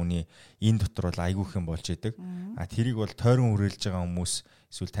тэмцэж байгаа хүний энэ дотор бол айгүйх юм болж идэг. Тэрийг бол тойрон хүрээлж байгаа хүмүүс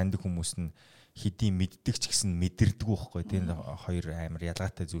эсвэл таньдаг хүмүүс нь хэдийн мэддэг ч гэсэн мэдэрдэг байхгүй. Тэр хоёр амар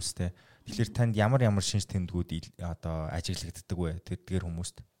ялгаатай зүйлстэй. Тэгэхээр танд ямар шинж тэмдгүүд одоо ажиглагддаг вэ? Тэр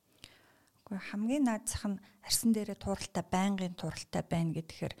хүмүүст хамгийн наадсах нь арсан дээрээ туралтай байнгын туралтай байна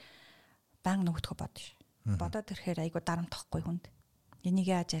гэхээр байнга нөгөөдхөө бодно ш. Бодоод ирэхээр айгу дарамтахгүй хүнд.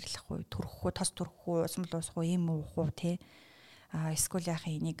 Энийг яаж арилгахгүй, түрхэхгүй, тос түрхэхгүй, усмал уусахгүй, юм уухгүй те. Эсвэл яах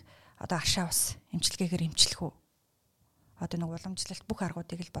энийг одоо аршаа ус эмчилгээгээр эмчлэх үү. Одоо нэг уламжлалт бүх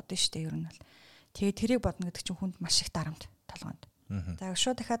аргуудыг л бодно штэ ер нь бол. Тэгээ тэрийг бодно гэдэг чинь хүнд маш их дарамт толгоонд. За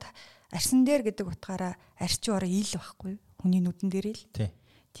шууд дахиад арсан дээр гэдэг утгаараа арчин ороо ийл байхгүй хүний нүдэн дээр л.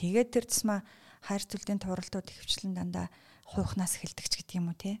 Тэгээд тэр тусмаа хайр цултын туралтууд ихэвчлэн дандаа хуухнаас эхэлдэг ч гэдэг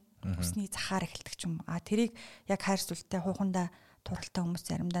юм уу те. Хүсний захаар эхэлдэг ч юм. Тэрийг яг хайр цулттай хуухандаа туралтай хүмүүс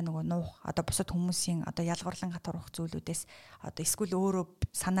заримдаа нөгөө нуух одоо бусад хүмүүсийн одоо ялгарлан гатурах зүйлүүдээс одоо эсвэл өөрөө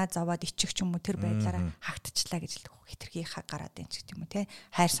санаа зовоод ичих ч юм уу тэр байдлаараа хагтчлаа гэж л хитрхи гараад ийн ч гэдэг юм уу те.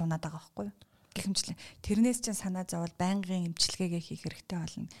 Хайр сунаад байгаа байхгүй юу. Гэхэмчлэн тэрнээс чинь санаа зовоод байнгын эмчилгээгээ хийх хэрэгтэй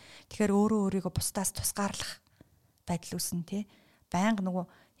болно. Тэгэхээр өөрөө өөрийгөө бусдаас тусгаарлах байдал үүснэ тий. Байнга нөгөө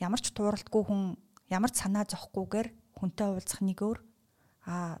ямар ч тууралтгүй хүн ямар ч санаа зовхгүйгээр хүнтэй уулзах нэг өөр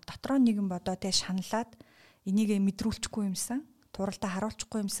дотроо нэг юм бодоо тий шаналаад энийг мэдрүүлчихгүй юмсан туралтаа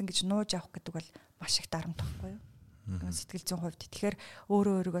харуулчихгүй юмсан гэж нууж авах гэдэг бол маш их дарамт байхгүй юу? Сэтгэл зүйн хувьд. Тэгэхээр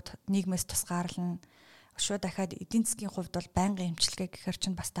өөрийгөө нийгмээс тусгаарлана. Шууд дахиад эдийн засгийн хувьд бол байнгын эмчилгээ гэхэр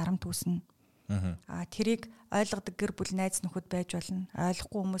чинь бас дарамт үүснэ. Тэрийг ойлгодог гэр бүл найз нөхөд байж болно.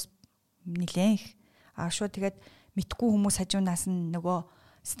 Ойлгохгүй хүмүүс нэлээд их. Шууд тэгээд мэдгүй хүмүүс хажуунаас нь нөгөө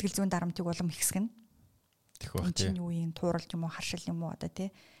сэтгэл зүйн дарамтыг улам ихсгэнэ. Тэгэх чинь юу юм тууралт юм уу харшил юм уу одоо тий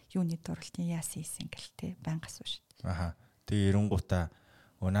юуны тууралтын яасан гэл тий байнга асуу шүү дээ. Тэгээ эренгуудаа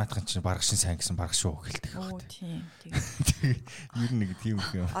наадхан чинь бараг шин сайн гэсэн бараг шүү гэлдэг байна. Тийм. Ер нь нэг тийм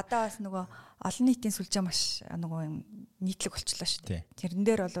юм. Одоо бас нөгөө олон нийтийн сүлжээ маш нөгөө нийтлэг болчихлоо шүү дээ. Тэрэн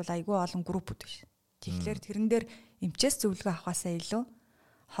дээр бол айгүй олон группүүд биш. Тэгэхээр тэрэн дээр эмчээс зөвлөгөө авахаасаа илүү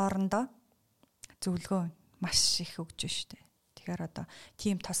хоорондоо зөвлөгөө маш их өгч шүү дээ. Тэгэхээр одоо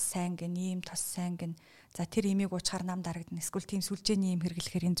тийм тос сайн гэн, ийм тос сайн гэн. За тэр имийг уучаар нам дарагдана. Эсвэл тийм сүлжээний юм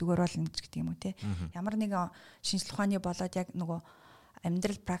хэрэглэхээр энэ зүгээр болно гэдэг юм уу те. Ямар нэгэн шинжлэх ухааны болоод яг нөгөө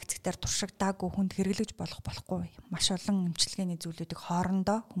амьдрал практик дээр туршигдаагүй хүнд хэрэглэж болохгүй. Маш олон эмчилгээний зүйлүүдийг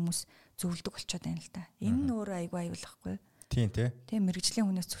хоорондоо хүмүүс зөвлөдөг болчиход байна л да. Энэ нь өөрөө айгүй аюулгүй. Тийм тий. Тийм мэрэгжлийн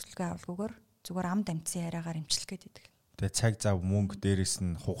хүнээс зөвлөгөө авалгүйгээр зүгээр ам дамжсан яриагаар эмчилгээд идэг. Тэгээ цаг зав мөнгө дээрээс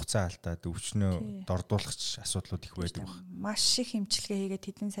нь хугацаа алдаад өвчнөө дордуулах асуудлууд их байдаг баг. Маш их эмчилгээ хийгээд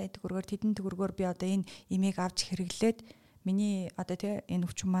хэдэн сая төгрөгөөр би одоо энэ имийг авч хэрэглээд миний одоо тий энэ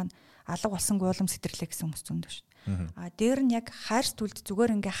өвчин маань алга болсон гуулам сэтэрлээ гэсэн хүмүүс зөндөө шүү дээ. Дээр нь яг хайр сүлд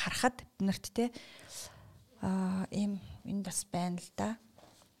зүгээр ингээ харахад биднэрт тий энэ бас байна л да.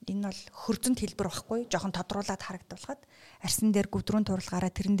 Энэ бол хөрзөнд хэлбэр байхгүй жоохон тодруулаад харагдуулахад арьсан дээр гүдрүүн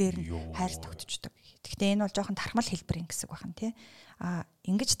туралгаараа тэрэн дээр хайр тогтчихдог. Гэхдээ энэ бол жоохон тархмал хэлбэр гэсэн үг байна тий.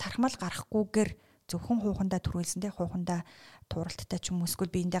 Ингэж тархмал гарахгүйгээр зөвхөн хуухандаа түрүүлсэн тий хуухандаа туралттай ч юм уу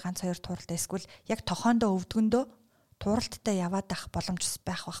эсвэл биендээ ганц хоёр туралтай эсвэл яг тохоондоо өвдгөндөө туралттай яваад ах боломж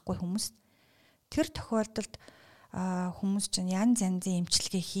байх байхгүй хүмүүс. Тэр тохиолдолд хүмүүс чинь янз янзын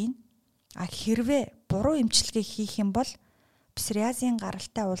эмчилгээ хийн. Хэрвээ буруу эмчилгээ хийх юм бол псориазын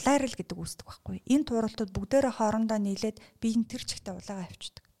гаралтай улайрал гэдэг үүсдэг байхгүй. Энэ тууралтууд бүгдээрээ хоорондоо нийлээд биеийн тэр чигтээ улайгаа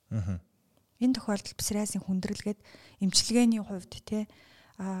авчдаг. Энэ тохиолдолд псориазын хүндрэлгээд эмчилгээний хувьд тий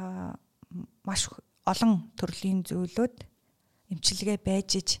маш олон төрлийн зөвлөд эмчилгээ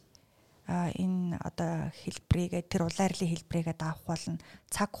байж иж энэ одоо хэлбэрийгээ тэр улайрлын хэлбэрийгээ авах болно.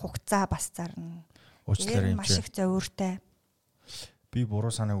 Цаг хугацаа бас зарна. Уучлаарай маш их зовиртой. Би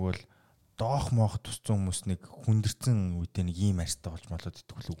буруу санааг бол доох моох тусцсан хүмүүс нэг хүндэрсэн үедээ нэг ийм арьстай болж болоод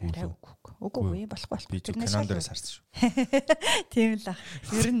идэх үгүй лөө. Үгүй болохгүй. Би кинон дээр харсан шүү. Тийм л ах.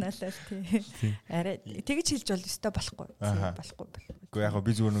 Ер нь алаа тий. Арай тэгж хэлж бол өстой болохгүй. Болохгүй. Гэхдээ яг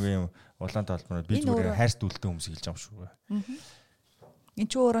би зүгээр нэг юм улаан талбараар би зүгээр хайрт үлдэн хүмүүс хэлж байгаа юм шүү. Энд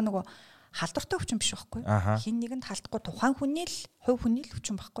ч өөрөө нөгөө халдвартай өвчин биш байхгүй. Хин нэгэнд халдахгүй тухайн хүний л хувь хүний л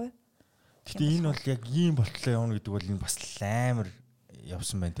өвчин байхгүй. Гэхдээ энэ бол яг ийм болтлоо явна гэдэг бол энэ бас амар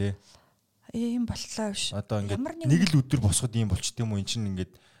явсан байна тий. Ийм болтлоо биш. Одоо ингээд нэг л өдөр босоход ийм болчт юм уу? Энд чинь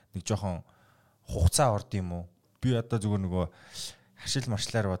ингээд нэг жоохон хугацаа орд юм уу? Би одоо зүгээр нөгөө хашил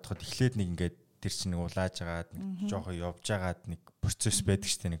маршлаар бодоход эхлээд нэг ингээд тэр чинь нэг улааж агаад нэг жоохон явж агаад нэг процесс байдаг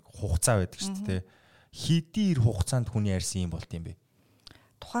шүү дээ. Нэг хугацаа байдаг шүү дээ. Хэдийн хугацаанд хүний арьсан ийм болт юм бэ?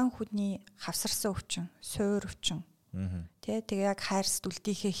 Тухайн хүний хавсарсан өвчин, суур өвчин. Тэгээ яг хайр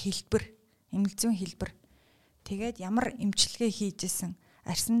сүлдийнхээ хэлбэр, эмнэлэг зүйн хэлбэр. Тэгээд ямар эмчилгээ хийжсэн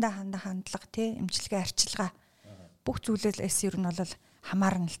арьсандаа хандлага тий эмчилгээ арчилгаа бүх зүйлээс ер нь бол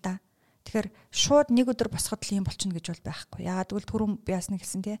хамаарна л да. Тэгэхээр шууд нэг өдөр босоход л юм болчихно гэж бол байхгүй. Ягаад гэвэл түрүүн би ясна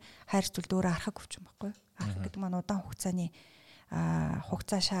гэсэн тий хайр сүлд өөрөө архаг өвчин байхгүй. Архаг гэдэг маань удаан хугацааны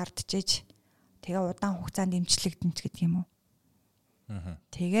хугацаа шаардчихэж тэгээ удаан хугацаанд эмчлэгдэнч гэдэг юм уу.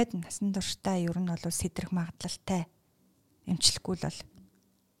 Тэгээд насан туршдаа ер нь бол сэтрэх магадлалтай эмчлэхгүй л бол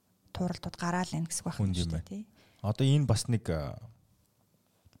тууралтууд гараал байна гэсэн байх юм шүү дээ тий. Одоо энэ бас нэг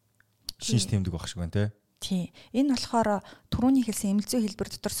шинж тэмдэг байх шиг байна тий. Энэ болохоор түрүүний хэлсэн эмнэлэг зүйн хэлбэр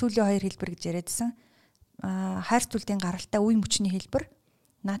дотор сүүлийн хоёр хэлбэр гэж яриадсан. Хайр сүлдийн гаралтай үе мөчний хэлбэр,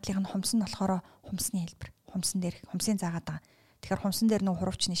 наадлынх нь хумс нь болохоор хумсны хэлбэр. Хумсан дээр хумсын заагаад байгаа. Тэгэхээр хумсан дээр нэг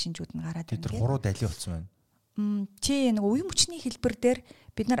хурвчны шинжүүд нь гараад байна. Тэр хуруу дали болсон байна. Чи нэг үе мөчний хэлбэр дээр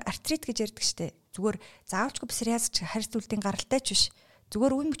бид нар артрит гэж ярьдаг штэ. Зүгээр заавчгүй псориаз ч хайр сүлдийн гаралтай ч биш.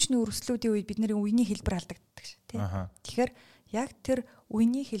 Зүгээр үе мөчний өрсөлдүүдийн үед бидний үений хэлбэр алдагддаг ш. Тий. Тэгэхээр яг тэр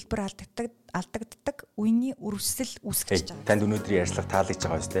үений хэлбэр алдагддаг үений өрсөл үүсгэж байгаа. Танд өнөөдрийн ярьцлага таалагдж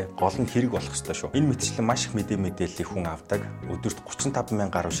байгаа биз дээ. Гол нь хэрэг болох ёстой шүү. Энэ мэтчлэн маш их мэдээллийг хүн авдаг. Өдөрт 35,000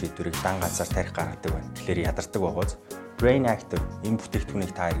 гаруй шийдвэрийг дан газар тарих гаргадаг байна. Тэгэхээр ядардаг байгууз Brain Active энэ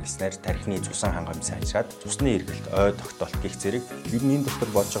бүтээгдэхүүнийг та хэрэглэснээр тархины цусан хангамж сайжраад цусны эргэлт, ой тогтоолт гэх зэрэг ер нь энэ дотор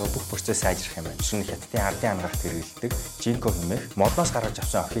болж байгаа бүх процесс сайжрах юм байна. Жишээ нь хятадын ардын ангарахт хэрэглэдэг жинко хэмээх модноос гаргаж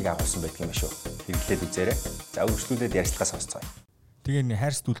авсан охийг агуулсан байдаг юм шүү. Хэрэглээд үзээрэй. За үргэлжлүүлээд ярьцлагаа сонсцгоё. Тэгээ энэ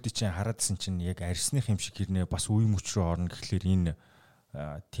хайр сэтгүүлтийн чинь хараадсэн чинь яг арьсных юм шиг хэрнээ бас үе мөч рүү орно гэхлээр энэ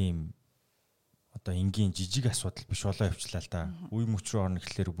тийм одоо энгийн жижиг асуудал биш болоо явчлаа л да. Үе мөч рүү орно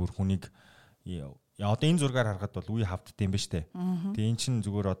гэхлээр бүр хүнийг одоо энэ зургаар харахад бол үе хавдд юм ба штэ. Тэгээ эн чинь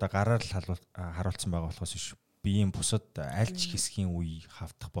зүгээр одоо гараар л харуулсан байгаа болохоос биш. Биеийн бусад аль ч хэсгийн үе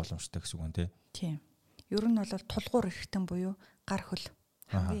хавдах боломжтой гэсэн үг юм тий. Тийм. Ер нь бол тулгуур эрхтэн буюу гар хөл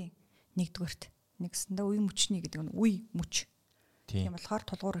хамгийн нэгдүгээрт нэгсэндээ үе мөчний гэдэг нь үе мөч. Тийм болохоор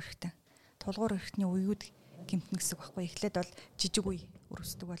тулгуур эрхтэн. Тулгуур эрхтний үеуд гэмтэн гэсэн үг байхгүй. Эхлээд бол жижиг үе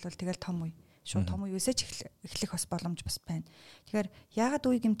өрөсдөг бол тэгэл том үе. Шууд том үеэсээ ч эхлэх бас боломж бас байна. Тэгэхээр яагаад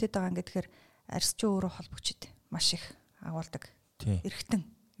үе гэмтээд байгаа юм гэхээр арьсчин өөрөө холбогчд маш их агуулдаг. Эрхтэн.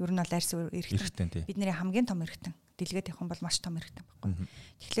 Ер нь бол арьс эрхтэн. Бидний хамгийн том эрхтэн. Дэлгээд явах юм бол маш том эрхтэн баггүй.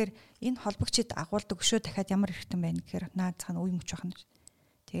 Тэгэхээр энэ холбогчд агуулдаг өшөө дахиад ямар эрхтэн байна гэхээр наад цаана үе мөч байна.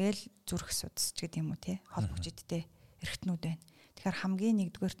 Тэгэл зүрх судас ч гэдэг юм уу тий. Холбогчдтэй эрхтнүүд байна. Тэгэхээр хамгийн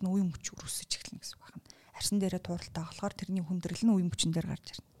нэгдүгээрт нь үе мөч өрөсөж эхэлнэ гэсэн үг байна. Арьсан дээрээ тууралтай болохоор тэрний хүндрэл нь үе мөчн дээр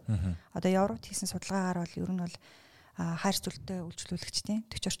гарч ирнэ. Одоо Европт хийсэн судалгаагаар бол ер нь бол хайр цөлтэй үйлчлүүлэгчдийн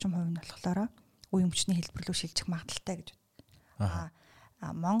 40 орчим хувь нь болохоор үе мөчний хэлбэр рүү шилжих магадaltaй гэж байна.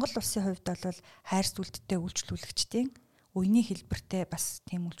 Монгол улсын хувьд бол хайр цөлттэй үйлчлүүлэгчдийн үений хэлбэртэй бас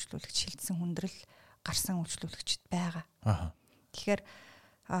тийм үйлчлүүлэгч шилжсэн хүндрэл гарсан үйлчлүүлэгчд байгаа. Тэгэхээр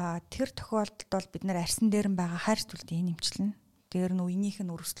тэр тохиолдолд бол бид нар арьсан дээр нь байгаа хайр цөлтийн нэмчлэн дээр нь үеийнх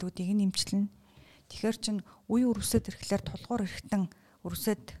нь өрөслүүдийг нэмчлэн тэгэхээр чин үе өрөсөд ирэхлээр тулгуур эрхтэн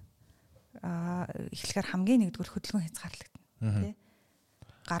өрөсөд эхлэхээр хамгийн нэгдүгээр хөдөлгөөн хязгаарлагдана тий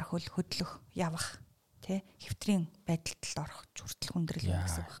гар хөл хөдлөх явах тий хэвтрийн байдалд орох хүртэл хүндрэл юм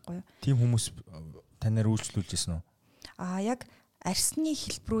гэсэн үг байхгүй юу. Тийм хүмүүс танаар үйлчлүүлж ирсэн үү? Яг арьсны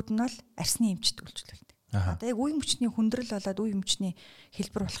хэлбэрүүд нь бол арьсны эмчт үйлчлүүлдэг. Одоо яг үе мөчний хүндрэл болоод үе мөчний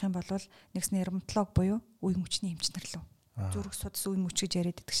хэлбэр болох юм бол нэгс нейроматолог буюу үе мөчний эмчнэр лөө. Зүрх судас үе мөч гэж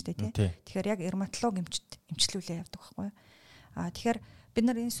яриад байдаг шүү дээ тий. Тэгэхээр яг эрматолог эмчлүүлээ явдаг байхгүй юу. Тэгэхээр бид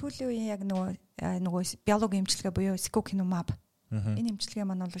нар энэ сүүлийн үеийн яг нөгөө биологи эмчилгээ буюу secukinumab энэ эмчилгээ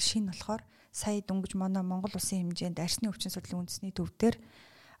маань бол шинэ болохоор сая дөнгөж манай Монгол улсын хэмжээнд арьсны өвчин судлалын үндэсний төвдөр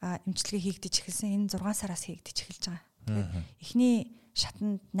эмчилгээ хийгдэж эхэлсэн. Энэ 6 сараас хийгдэж эхэлж байгаа. Тэгэхээр эхний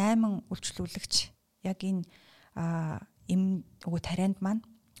шатанд 8 үйлчлүүлэгч яг энэ нөгөө тарианд маань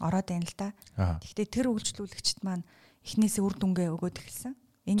ороод байна л да. Гэхдээ тэр үйлчлүүлэгчд маань эхнээсээ үр дүнгээ өгөөд эхэлсэн.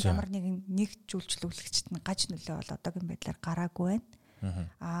 Энэ ямар нэг үйлчлүүлэгчд нь гаж нөлөө бол одоогийн байдлаар гараагүй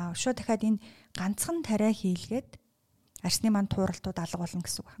байна. Шууд дахиад энэ ганцхан тариа хийлгээд арьсны маань тууралтууд алга болно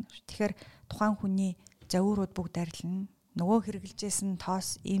гэсэн үг байна. Тэгэхээр тухайн хүний завиурууд бүгд арилна. Нөгөө хэрэгжилжсэн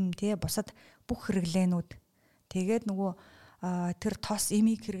тоос им тий бусад бүх хэрэглээнүүд тэгээд нөгөө тэр тоос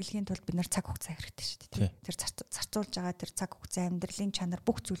имийг хэрэглэхийн тулд бид нар цаг хугацаа хэрэгтэй шүү дээ. Тэр зарцуулж байгаа тэр цаг хугацаа амьдралын чанар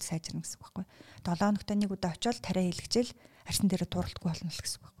бүх зүйл сайжирна гэсэн үг байхгүй. 7 хоногт нэг удаа очиод тариа хийлгэжэл арьсан дээрээ тууралтгүй болно л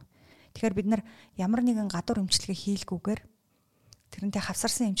гэсэн үг байхгүй. Тэгэхээр бид нар ямар нэгэн гадуур эмчилгээ хийлгүүгээр тэрнтэй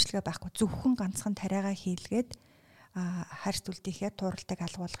хавсарсан эмчилгээ байхгүй зөвхөн ганцхан тариагаа хийлгээд хайр цөлтийнхээ тууралтыг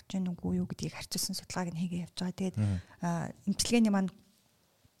алга болгож гэнэ үгүй юу гэдгийг харьцуулсан судалгааг нь хийгээ явж байгаа. Тэгээд эмчилгээний маань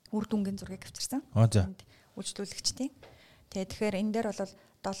үр дүнгийн зургийг авчирсан. Үйлчлүүлэгчдийн. Тэгэхээр энэ дээр бол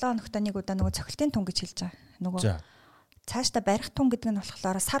 7 хоногт нэг удаа нөгөө цохилтын тун гэж хэлж байгаа. Нөгөө цаашдаа барих тун гэдэг нь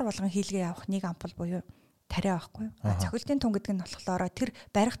болохоор сар болгон хийлгээ явах нэг ампул буюу тариа байхгүй. Цохилтын тун гэдэг нь болохоор тэр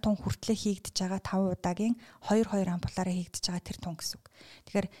барих тун хүртлэх хийгдэж байгаа 5 удаагийн 2 ампулаараа хийгдэж байгаа тэр тун гэсэн үг.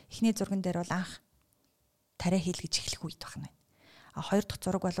 Тэгэхээр эхний зурган дээр бол анх тариа хийлгэж эхлэх үед байна. Хоёр дахь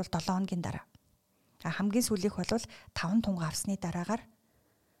зураг бол 7 хоногийн дараа. Хамгийн сүүлийнх бол 5 тунга авсны дараагаар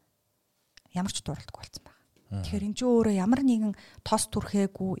ямар ч дууралтгүй болсон байна. Тэгэхээр энэ ч өөрөө ямар нэгэн тос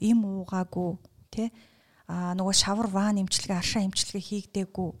түрхээгүй, им уугаагүй, тий нөгөө шавар ван эмчилгээ, аршаа эмчилгээ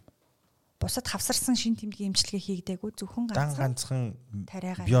хийгдээгүй, бусад хавсарсан шин тэмдгийн эмчилгээ хийгдээгүй, зөвхөн ганцхан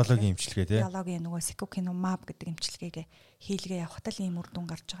тариагаар биологийн эмчилгээ тий. Биологийн нөгөө secukinumab гэдэг эмчилгээг хийлгээ явахтаа л ийм үр дүн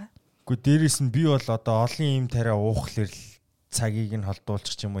гарч байгаа. Гэхдээ дээрэс нь би бол одоо олон ийм тариа уухлаар цагийг нь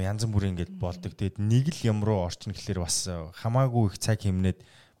холдуулчих ч юм уу янз бүрийн ингэж болдог. Тэгэд нэг л юм руу орчин гэхэлэр бас хамаагүй их цаг хэмнээд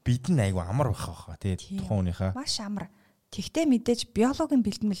бид нь айгу амар байх байхаа тий тухайн хүнийхээ. Маш амар. Тэгтээ мэдээж биологийн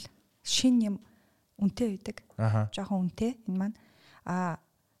бэлтгэл шин юм үнэтэй байдаг. Жохон үнэтэй энэ маань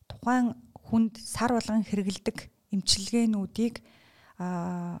тухайн хүнд сар болгон хэрэгэлдэг эмчилгээнүүдийг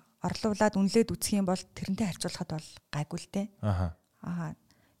орлуулад үнэлээд үзэх юм бол тэрнтэй харьцуулахад бол гайгүй л дээ.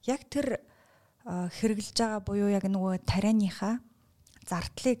 Яг тэр хэрэгжилж байгаа буюу яг нөгөө тарианыхаа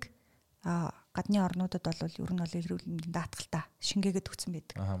зардлыг гадны орнуудад бол ер нь бол эрүүл мэндийн даатгалтаа шингээгээд өгсөн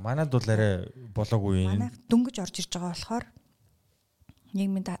байдаг. Манайд бол арай болоогүй юм. Манай дөнгөж орж ирж байгаа болохоор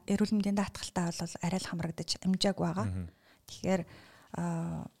нийгмийн эрүүл мэндийн даатгалтаа бол арай л хамрагдаж амжааг байгаа. Тэгэхээр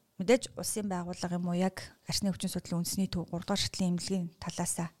мэдээж улсын байгууллага юм уу яг арсны өвчин судлалын үндэсний төв 3 дугаар шатлын эмнэлгийн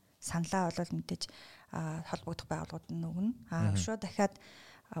талаас саналаа бол мэдээж холбогдох байгууллагууд нь өгнө. Шууд дахиад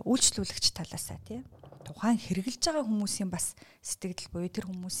үйлчлүүлэгч талаасаа тий тухайн хэрэгжилж байгаа хүмүүсийн бас сэтгэл буюу тэр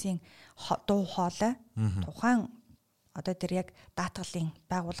хүмүүсийн дуу хоолой тухайн одоо тэр яг даатгалын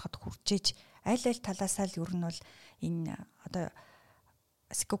байгууллагад хүрч иж аль талаасаа л ер нь бол энэ одоо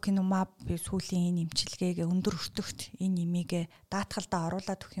Secukinumab сүүлийн энэ эмчилгээг өндөр өртөгт энэ нэмийг даатгалдаа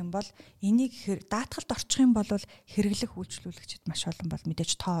оруулаад өгөх юм бол энийг даатгалд орчих юм бол хэрэглэх үйлчлүүлэгчид маш олон бол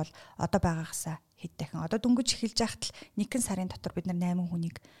мэдээж тоо бол одоо байгаагасаа хэд дахин одоо дөнгөж эхэлж байхад л нэгэн сарын дотор бид нар 8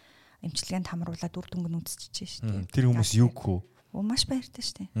 хүнийг эмчилгээнд хамруулаад үр дүнг нь үзчихэж шүү дээ. Тэр хүмүүс юу гэх вэ? Маш баяртай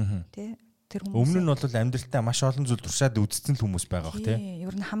шүү дээ. Тэ тэр хүмүүс өмнө нь бол амьдралтаа маш олон зүйл туршаад үзсэн л хүмүүс байгаа бох тий.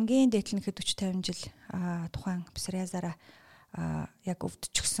 Ер нь хамгийн дээдлэн гэхэд 40-50 жил тухайн псориазаараа яг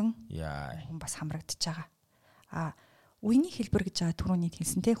өвдчихсөн хүн бас хамрагдаж байгаа. Үений хэлбэр гэж байгаа түрүүний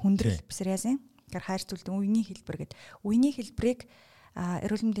хэлсэн тий хүндрэл псориазын тэгэхээр хайр зүйлдэн үений хэлбэр гэдэг. Үений хэлбэрийг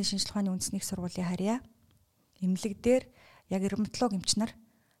эрүүл мэндийн шинжилгээ ухааны үндэсний сургуулийн харьяа эмнэлэг дээр яг ревматолог эмчнэр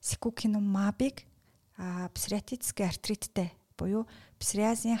Secukinumab-ыг псориатический артриттэй буюу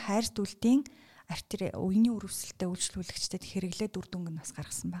псориазын хайр зүйлдийн үений өрөвсөлтөд үйлчлүүлэгчдэд хэрэглээд үр дүнг нь бас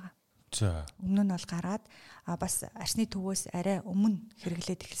гаргасан байгаа. Өмнө нь бол гараад бас арсны төвөөс арай өмнө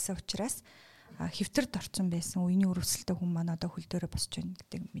хэрэглээд эхэлсэн учраас хэвтэрд орсон байсан үений өрөвсөлтөд хүн маань одоо хөл дээрээ босч байна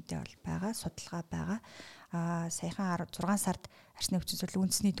гэдэг мэдээ бол байгаа, судалгаа байгаа. Саяхан 6 сард арсны өвчин судлалын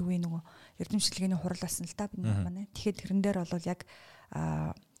үндэсний төвийн нөгөө эрдэмшлэгээний хурал болсон л да бид манай. Тэгэхээр тэрэн дээр бол яг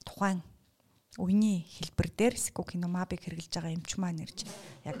тухайн үений хэлбэр дээр Secukinumab-ыг хэрэглэж байгаа эмч маань ирж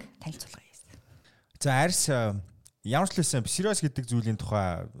яг танилцуулга хийсэн. За арьс ямар ч лсэн псориаз гэдэг зүйлийн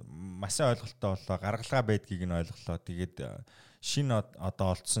тухай маш ойлголттой боллоо, гаргалгаа байдгийг нь ойлголоо. Тэгээд шинэ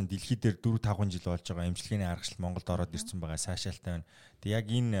одоо олдсон дэлхий дээр 4-5 жил болж байгаа эмчилгээний аргачлал Монголд ороод ирсэн байгаа сайшаалтай байна. Тэг яг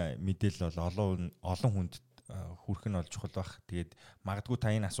энэ мэдээлэл бол олон хүнд хүрэх нь бол чухал бах. Тэгээд магадгүй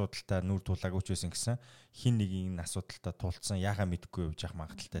та энэ асуудалтай нүүр тулаагүй ч байсан гэсэн хин нэг энэ асуудалтай тулцсан яхаа мэдэхгүй явж явах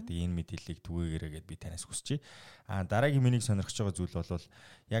магадaltaй. Тэгээд энэ мэдээллийг түгээгээрээ би танаас хүсчихье. Дараагийн миний сонирхож байгаа зүйл бол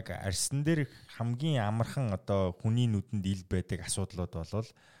яг арьсан дээр хамгийн амархан одоо хүний нүдэнд ил байдаг асуудлууд бол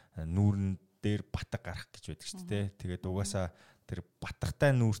нүүрэн дээр батг гарах гэж байдаг шүү дээ. Тэгээд угаасаа тэр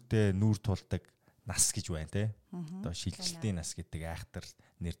батгтай нүүртэй нүүр тулдаг нас гэж байна те. Одоо шилжилтийн нас гэдэг айхтар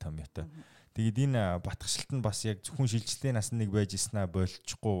нэр томьёотой. Тэгээд энэ батгшилт нь бас яг зөвхөн шилжилтийн насны нэг байж ирснэ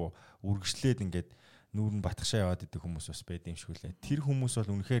болчихгүй үргэлжлээд ингээд нүүр нь батгашаа яваад идэх хүмүүс бас байд юм шиг үлээ. Тэр хүмүүс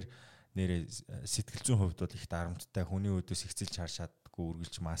бол үнэхээр нэрээ сэтгэл зүйн хувьд бол их дарамттай хүний өдөөс ихцэлж харшаадгүй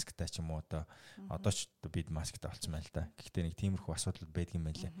үргэлж масктай ч юм уу одоо ч бид масктай болцсон байна л да. Гэхдээ нэг тиймэрхүү асуудал байдаг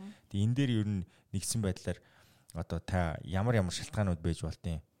юм байна лээ. Тэгээд энэ дээр ер нь нэгдсэн байдлаар одоо та ямар шалтгаанууд байж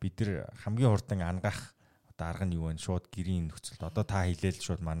болтیں۔ Бид нар хамгийн хурдан ангаах одоо арга нь юу вэ? Шууд гэрийн нөхцөлд одоо та хэлээл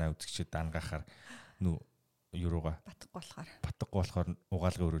шууд манай үзэгчид ангаахаар юурууга батгахгүй болохоор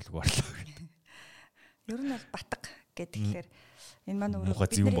угаалгын өрөөлөг борлоо гэдэг. Ер нь бол батг гэхээр энэ маань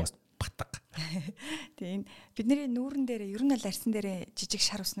өөрөө батг. Тэгээ энэ бидний нүүрэн дээр ер нь л арьсан дээр жижиг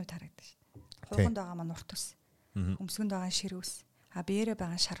шар уснууд харагдаж байна. Хуганд байгаа маань урт ус. Хөмсгөнд байгаа шир ус. Биеэрээ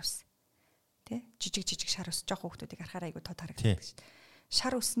байгаа шар ус. Тэ жижиг шар ус жоох хүмүүсийг харахаар айгу тод харагддаг шүү дээ.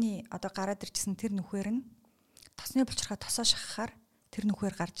 Шар усны одоо гараад ирчихсэн тэр нүхээр нь тосны булчирхаа тосоо шахахаар тэр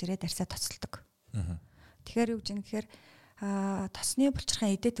нүхээр гарч ирээд арьсаа тоцолдог. Тэгэхээр юу гэж юм гэхээр тосны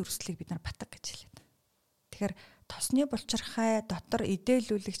булчирхаа эдээд өрсөлийг бид нар батг гэж хэлээд. Тэгэхээр тосны булчирхаа дотор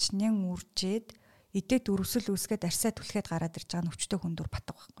эдээлүүлэгч нэн үржээд эдээд өрсөл үүсгээд арьсаа түлхээд гараад ирж байгаа өвчтөе хүндүр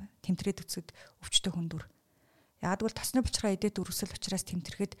батг байхгүй. Тэмтрээд үцгэд өвчтөе хүндүр. Яг л тосны булчирхаа эдээд өрсөл учраас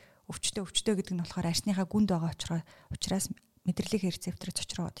тэмтрэхэд өвчтөе гэдэг нь болохоор арьсныхаа гүнд байгаа учраас мэдрэлийн рецепторыг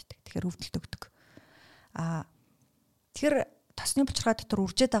цочроод идэг. Тэгэхээр өвдөлт өгдөг. Тэгэхээр тосны булчирхаа дотор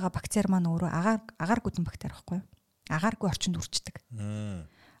үржээд байгаа бактери маань өөрөө агаар гүдэн бактери байхгүй юу? Агааргүй орчинд үрждэг.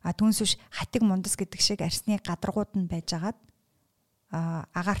 Түүнээс биш хатиг мундас гэдэг шиг арьсны гадаргууд нь байжгаад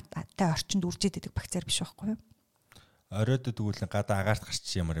агаартай орчинд үржээд идэг бактери биш байхгүй юу? Оройд тэгвэл гадаа агаарт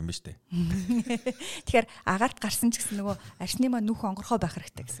гарчих ямар юм бэ штэ. Тэгэхээр агаарт гарсан ч гэсэн нөгөө арьсны маань нүх онгорхоо байх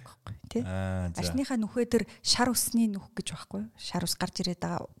хэрэгтэй гэсэн үг байхгүй тий? Арьсныхаа нүхээ тэр шар усны нүх гэж байхгүй юу? Шар ус гарч ирээд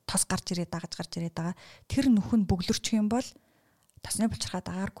байгаа, тос гарч ирээд байгаа. Тэр нүх нь бөглөрчих юм бол тосны булчирхаад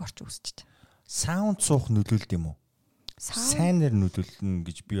агааргүй орчин үүсчихдээ. Саунд суух нөлөөлд юм уу? Сайнэр нүүдүүлнэ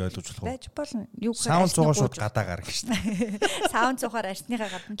гэж би ойлгож болох уу? Байж болно. Юу гэхээр саунд цугаа шууд гадаа гарах гэж байна. Саунд цугаар арсныхаа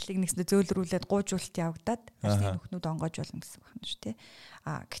гадна талыг нэгснэ зөөлрүүлээд гуйжуулалт явагдаад арсны нүхнүүд онгойж болно гэсэн байна шүү дээ.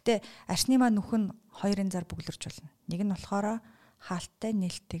 Гэтээ арсны маань нүх нь хоёрын зар бүглэрч болно. Нэг нь болохоор хаалттай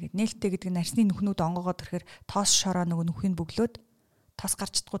нээлттэй гэдэг. Нээлттэй гэдэг нь арсны нүхнүүд онгоогоод ирэхээр тоос шороо нөгөө нүхийг бөглөөд тоос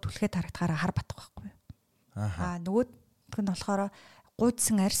гарч чадахгүй түлхээд харагдахаараа хар батах байхгүй юу? Нөгөөх нь болохоор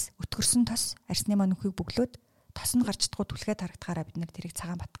гуйдсан арс, өтгөрсөн тос арсны маань нүхийг бөглөөд тос нь гарч чадахгүй түлхээд харагдахаараа бид нэр тэрийг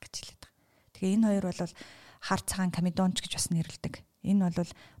цагаан батг гэж хэлээд байгаа. Тэгэхээр энэ хоёр бол хар цагаан камедонч гэж бас нэрлэдэг. Энэ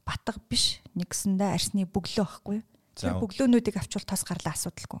бол батг биш, нэгсэндээ арсны бөглөө байхгүй юу? Тэр бөглөөнүүдийг авчвал тос гарлаа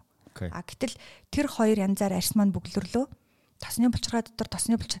асуудалгүй. Гэтэл тэр хоёр янзаар арс маань бөглөрлөө. Тосны булчиргаа дотор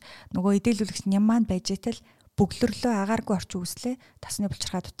нөгөө эдээлүүлэгч ням маань байж итэл бөглөрлөө агааргүй орчин үүслээ. Тосны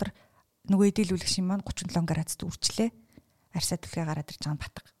булчиргаа дотор нөгөө эдээлүүлэгч маань 37 градусд үрчлээ. Арсаа түлхээ гараад ирж байгаа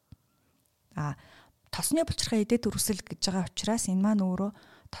батг. Тосны булчирхай эдээд үрсэл гэж байгаа учраас энэ маань өөрөө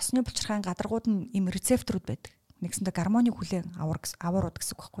тосны булчирхайн гадаргууд нь им рецепторууд байдаг. Нэгсэндээ гормоныг хүлээн аваарууд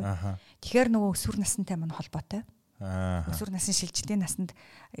гэсэн үг байхгүй. Тэгэхээр нөгөө өсвөр насантай маань холбоотой. Өсвөр насны шилжилтийн насанд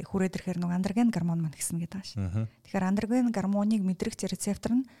хүрээд ирэхээр нөгөө андроген гормон маань гисэн гэдэг байгаа шин. Тэгэхээр андроген гормоныг мэдрэгч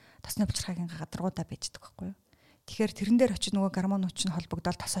рецептор нь тосны булчирхайгийн гадаргуудаа байждаг байхгүй. Тэгэхээр тэрэн дээр очиж нөгөө гормонууд чинь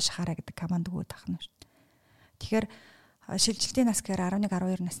холбогдоод тосоо шахаараа гэдэг команд өгөөд ахна шүү. Тэгэхээр шилжилтийн нас гэхээр 11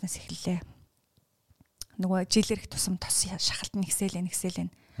 12 наснаас эхэллээ. Нөгөө жилэрх тусам тос шахалт нэгсэлэн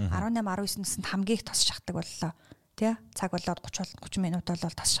 18 19 наснд хамгийн их тос шахдаг боллоо. Тэ? Цаг болоод 30 минут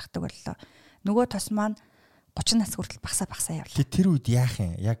болол тос шахдаг боллоо. Нөгөө тос маань 30 нас хүртэл багасаа явлаа. Тэр үед яах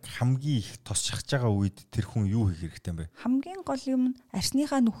юм? Яг хамгийн их тос шахаж байгаа үед тэр хүн юу хийх хэрэгтэй юм бэ? Хамгийн гол юм нь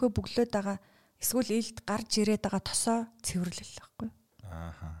арсныхаа нүхээ бөглөөд байгаа эсвэл ээлд гарч ирээд байгаа тосоо цэвэрлэл байхгүй юу?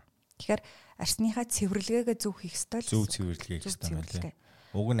 Тэгэхээр арсныхаа цэвэрлэгээгээ зөв хийх ёстой л. Зөв цэвэрлэгээ хийх ёстой юм лээ.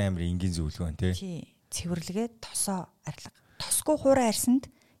 Уг нь амар энгийн зөвлөгөө байна тий. Цэвэрлэгээ тосоо арилга. Тосгүй хуурай арсанд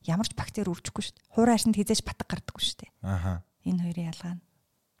ямар ч бактери үржихгүй шүү дээ. Хуурай арсанд хизээж батг гардаггүй шүү дээ. Энэ хоёрын ялгаа нь.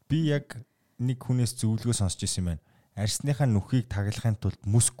 Би яг нэг хүнээс зөвлөгөө сонсч ирсэн юм байна. Арсныхаа нүхийг таглахын тулд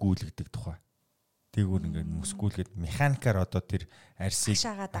мүс гүйлгдэг тухай. Тэгвэр ингээд мүс гүйлгээд механикаар одоо тэр арсыг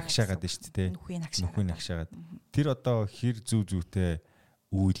агшаагаад дээ шүү дээ. Нүхийг агшаагаад. Тэр одоо хэр зүйтэй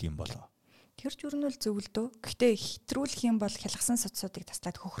үйл юм болоо. Тэр ч юу нь зөвлөдөө. Гэхдээ хэтрүүлэх юм бол хялгасан судсуудыг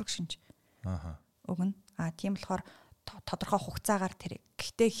таслаад хөхрөх шинж. Өгнө. Тийм болохоор тодорхой хугацаагаар тэр.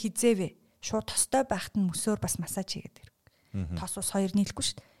 Гэхдээ хизээвэ. Шууд тостой байхад нь мөсөөр бас массаж хийгээд хэрэг. Тос ус хоёр нийлэхгүй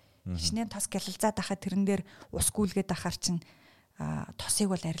шүү дээ. Хичнээн тос гялалзаад байхад тэрэн дээр ус гүйлгээд байхаар чинь тосыг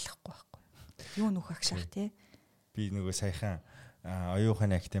бол арилгахгүй байхгүй. Юу нүх агшаах тий. Би нөгөө саяхан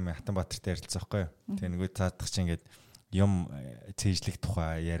оюухан академи Хатанбаатарт ярилцсан байхгүй юу. Тэгээ нөгөө цаадах чинь ингээд юм цээжлэх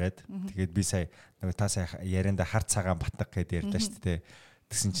тухай яриад. Тэгээд би сая нөгөө та сая ярианда хар цагаан батг гэдээ ярьлаа шүү дээ.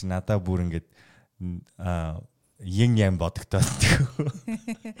 Тэгсэн чинь надаа бүр ингээд yin yang бодогдоод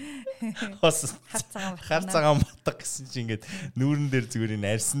хар цагаан батг гэсэн чинь ингээд нүүрэн дээр зүгээр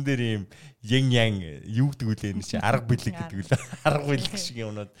энэ арьсан дээр юм yin yang юу гэдэг үлээ энэ чи арга бэлэг гэдэг үлээ арга бэлэг шиг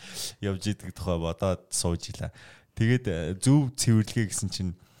юмнууд явж идэг тухай бодоод сууж илаа. Тэгээд зөв цэвэрлэгээ гэсэн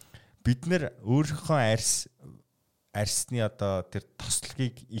чинь бид нэр өөрийнхөө арьсны одоо тэр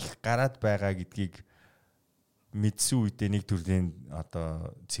тослогийг их гараад байгаа гэдгийг мэдсэн үедээ нэг төрлийн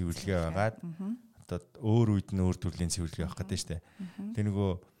одоо цэвэрлэгээ байгаад өөр үед нь өөр төрлийн цэвэрлэгээ авах гэдэг нь шүү дээ. Тэгээ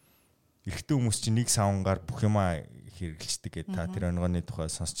нөгөө эрэгтэй хүмүүс чинь нэг савнгаар бүх юмаа хэрэглэждэг гэдэг та тэр онгоны тухай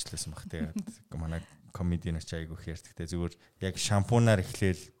сонсчлээсэн баг. Тэгээ манай комедиан ч айгүйх ярьдаг. Тэгээ зүгээр яг шампунаар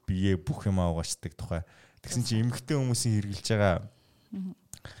эхлээл бие бүх юмаа угаачдаг тухай. Тэгсэн чинь эмэгтэй хүмүүсийн хэрэглэж байгаа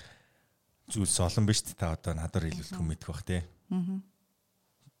зүйлс олон биш та одоо надаар хэлүүлэх юм мэдэх бах тий.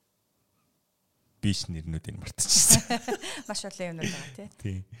 Биш нэрнүүдийг мартчихсан. Маш олон юмнууд байгаа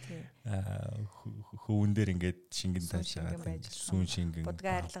тий. Хөвөн дээр ингээд шингэн тааж байгаа. Сүүн шингэн.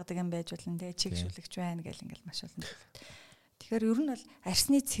 Будгаа арилгадаг юм байж болно тий. Чигшүүлэгч байна гэл ингээд маш олон. Тэгэхээр ер нь бол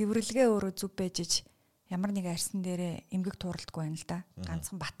арсны цэвэрлэгээ өөрөө зүв байж иж ямар нэг арсан дээрээ эмгэг тууралдаггүй байна л да.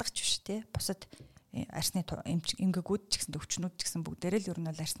 Ганцхан батгч биш тий. Бусад арсны эмгэгүүд ч гэсэн өвчнүүд ч гэсэн бүгдээрээ л ер нь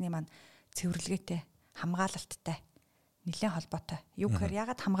бол арсны маань цэвэрлэгээтэй, хамгаалалттай нэлээд холбоотой. Юу гэхээр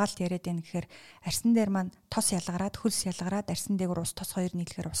ягаад хамгаалалт яриад байна гэхээр арсан дээр маань тос ялгараад, хөлс ялгараад арсан дээгүүр ус тос хоёр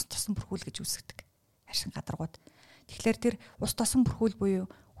нийлэхээр ус тосон бүрхүүл гэж үүсгдэг. Арсан гадаргууд. Тэгэхээр тэр ус тосон бүрхүүл буюу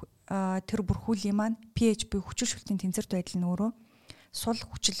тэр бүрхүүлийн маань pH буюу хүчин шүлтийн тэнцвэрт байдал нь өөрөө сул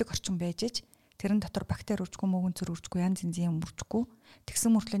хүчлэг орчин байж ич тэрэн дотор бактери үржихгүй, мөгөн цөр үржихгүй, янз янзын юм үржихгүй.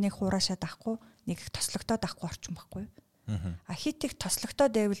 Тэгсэн мөртлөө нэг хураашаад авахгүй, нэг их тослогдоод авахгүй орчин байхгүй. Хит их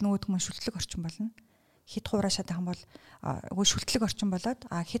тослогдоод байвал нөгөөдг маань шүлтлэг орчин болно. хэд хураашаад байгаа бол нөгөө шүлтлэг орчин болоод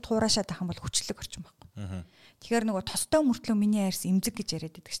хэд хураашаад байгаа бол хүчлэг орчин байхгүй. Тэгэхээр нөгөө тостой мөртлөө миний арьс эмзэг гэж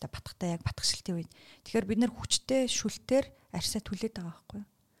яриад байдаг шүү дээ. Батхтай яг батгшилтын үед. Тэгэхээр бид нар хүчтэй шүлтээр арьсаа түлээд байгаа байхгүй.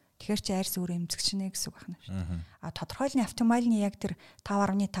 Тэгэхээр чи арьс өөрөө эмзэгчнэ гэсэн үг байна шүү дээ. Тодорхойлны оптимальны яг тэр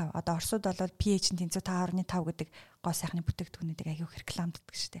 5.5 одоо Оросууд бол pH-ийн тэнцүү 5.5 гэдэг гоо сайхны бүтээгдэхүүнүүдийг аягүй рекламддаг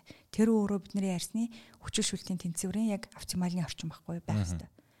шүү дээ. Тэр өөрөө бидний арьсны хүчил шүлтийн тэнцвэрийн яг оптимальны орчин байхгүй байх хэрэгтэй.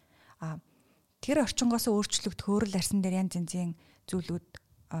 Тэр орчингоос өөрчлөгдөх өөрөл арьсан дээр янз янзын зүйлүүд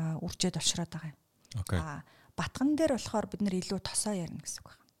үржээд олшроод байгаа юм. Батган дээр болохоор бид нар илүү тосоо ярина гэсэн үг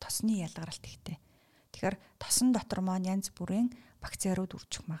байна. Тосны ялгаралт ихтэй. Тэгэхээр тосон дотор маань янз бүрийн бактериуд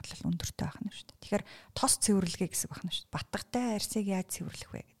үржих магадлал өндөртэй байх нь шүү дээ. Тэгэхээр тос цэвэрлэгээ гэсэн үг байна шүү дээ. Батгатай арьсыг яаж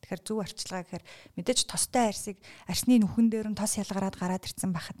цэвэрлэх вэ? Тэгэхээр зөв арчилгаа гэхээр мэдээж тостой арьсыг арьсны нүхэн дээр нь тос ялгараад гараад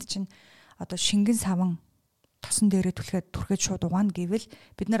ирсэн байхад чинь одоо шингэн саван тосон дээрээ түрхээд шууд угаана гэвэл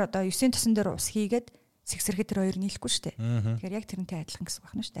бид нар одоо 9-ийн тосон дээр ус хийгээд сэгсэрхэд тэр хоёр нийлэхгүй шүү дээ. Тэгэхээр яг тэрнтэй адилхан гэсэн үг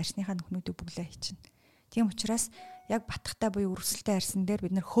байна шүү дээ. Арьсныхаа нүхнүүдийг бүглээ хийчихнэ. Тийм учраас яг батгатай буюу үргэлжлэлтэй арьсан дээр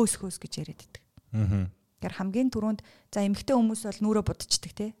бид нар хөөс гэж яриад байдаг. Тэгэхээр хамгийн түрүүнд за эмэгтэй хүмүүс бол нүрээ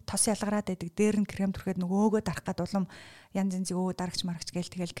будчихдаг тий. Тос ялгараад байдаг. Дээр нь крем түрхээд нөгөөгөө дарах гад улам янз янзын дарагч марагч гээл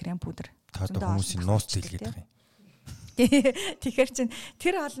тэгэл крем пудр. Одоо хүмүүсийн нууц дэлгээд байгаа юм. Тэгэхээр чин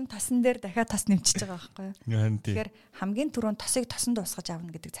тэр олон тосон дээр дахиад тос нэмчихэж байгаа байхгүй юу? Тэгэхээр хамгийн түрүүнд тосыг тосонд усгаж авна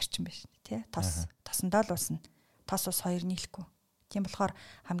гэдэг зарчим байна шүү дээ тий. Тосондоо л усна. Тос ус хоёр нийлэхгүй. Тийм болохоор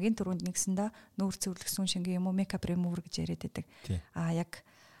хамгийн түрүүнд нэгсэндээ нүүр цэвэрлэгсүн шингээ юм уу мейкап ремувер гэж яриад байдаг. Яг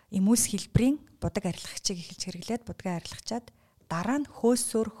эмүүс хэлбэрийн будаг арилгагчийг эхэлж хэрэглээд будгаа арилгачаад дараа нь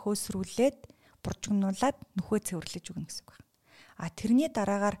хөөсрүүлээд буржигнуулаад нүхөө цэвэрлэж өгнө гэсэн үг байна. Тэрний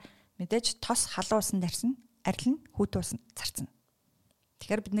дараагаар мэдээж тос халуун усанд арилна хүүтэн усанд зарцна.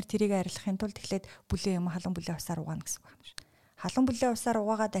 Тэгэхээр бид нэр тэрийг арилгахын тулд эхлээд бүлээн юм халуун бүлээн усаар угаана гэсэн үг байна шүү. Халуун бүлээн усаар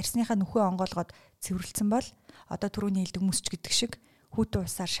угаагаад арьсныхаа нүхөө онгоолгоод цэвэрлсэн бол одоо түрүүний хэлдэг мөсч гэдэг шиг хүүтэн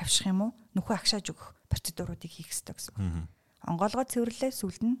усаар шавших юм уу нүхөө агшааж өгөх процедуруудыг хийх хэрэгтэй гэсэн үг. Онгоолгоо цэвэрлээ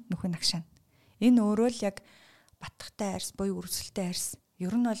сүүлд нь нүхний агшаана. Энэ өөрөө л яг батгатай арьс буюу үргэлжлэлтэй арьс.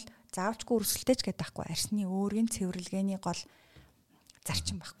 Ер нь бол заавчгүй үргэлжлэлтэй ч гэдэг байхгүй. Арьсны өөрийн цэвэрлэгээний гол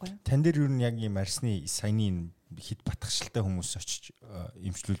зарчим байхгүй юу? Тан дээр ер нь яг ийм арьсны саяны хэд батгшилтай хүмүүс очиж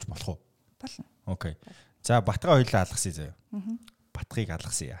эмчлүүлж болох уу? Болно. Окей. За батгаа хоёлаа алгасъя заяа. Батгыг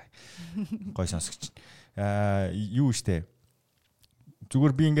алгасъя. Гой сонсогч. Юу штэ.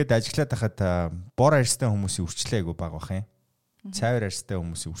 Зүгээр би ингээд ажиглаад хахад бор арьстай хүмүүсийн үрчлээгүй баг бах юм. Цайвар арьстай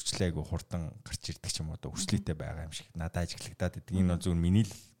хүмүүсийн үрчлээгүй хурдан гарч ирдэг ч юм уу үрчлээтэй байгаа юм шиг надад ажиглагдаад идэг. Энэ бол зүгээр миний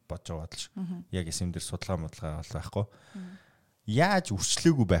л бодож байгаа л ш. Яг эсэм дээр судалгаа бол байхгүй. Яаж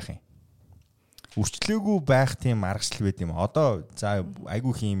үрчлээгүй байх юм? Үрчлээгүй байх тийм аргачлал байд юм. Одоо за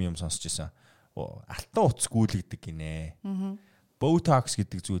айгүй хим юм сонсч байсан. Алтан утас гүйлгдэг гинэ. Botox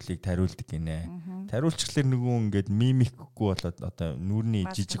гэдэг зүйлийг тариулдаг гинэ. Тариулчихлаар нөгөө ингээд мимикгүй болоод одоо нүрний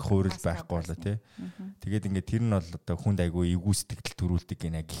жижиг хуурал байхгүй болоо тий. Тэгээд ингээд тэр нь бол одоо хүнд айгүй эвгүй сэтгэл төрүүлдэг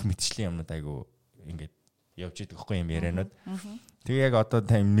гинэ. Гэх мэтчлийн юмнууд айгүй ингээд явж идэг байхгүй юм ярианууд. Тэгээ яг одоо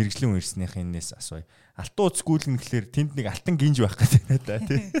та мэрэгжлийн үерснийх энэс асууя. Алтан утас гүйлгэн гэхлээр тэнд нэг алтан гинж байх гэдэг нэ та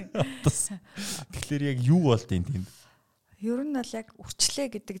тий. Тэгэхээр яг юу болд энэ тэнд? Ер нь бол яг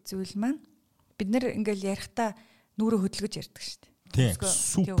үрчлээ гэдэг зүйл маань бид нэр ингээл ярихдаа нүрээ хөдөлгөж ярьдаг шүү дээ. Тийм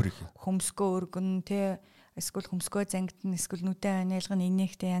супер их. Хөмсгөө өргөн тий эсвэл хөмсгөө зангидна эсвэл нүдэн аниалгын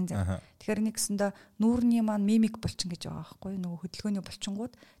инээхтэй янз. Тэгэхээр нэгсэндээ нүүрний маань мимик булчин гэж байгаа байхгүй юу? Нөгөө хөдөлгөөний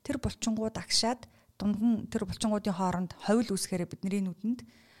булчингууд тэр булчингууд агшаад дунд нь тэр булчингуудын хооронд ховл үүсгэхээр бидний нүдэнд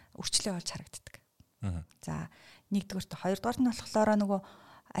үрчлээ болж харагддаг. За нэгдүгээрт хоёрдугаарт нь болохоор нөгөө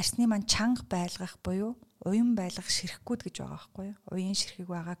арьсны маань чанга байлгах буюу уян байлгах ширхгүүд гэж байгаа байхгүй юу? Уян ширхэг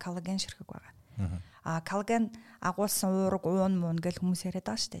байгаа, коллаген ширхэг байгаа. Коллаген агуулсан уурга уун муун гэж хүмүүс яриад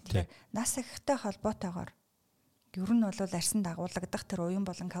байгаа шүү дээ. Тэгэхээр нас ахихтай холбоотойгоор ер нь бол арьсанд агуулгадах тэр уян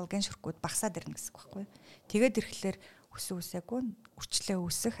болон коллаген ширхгүүд багасаад ирнэ гэсэн үг байхгүй юу? Тэгээд ирэхлээр өсөн үсээгүй үрчлээ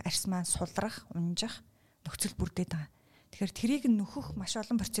үүсэх, арьс маань сулрах, унжих нөхцөл бүрдээд байгаа. Тэгэхээр тэрийг нөхөх маш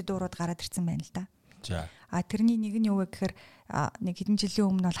олон процедурууд гараад ирсэн байна л да. За. Тэрний нэг нь юу вэ гэхээр нэг хэдэн жилийн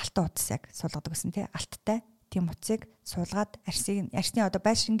өмнө бол алтан утас яг суулгадаг гэсэн тий алттай тийм утсыг суулгаад арьсны одоо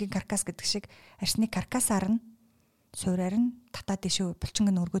байшингийн каркас гэдэг шиг арьсны каркасаар нь суураар нь татаад дэшөө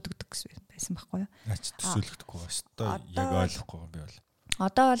булчинг нь өргөдөгдөг гэсэн байсан байхгүй юу? Наач төсөөлөгдөхгүй байна. Яг ойлгохгүй би бол.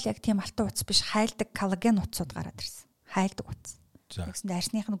 Одоо бол яг тийм алтан утас биш хайлдаг коллаген утсууд гараад ирсэн. Хайлдаг утас. Нэгсэндээ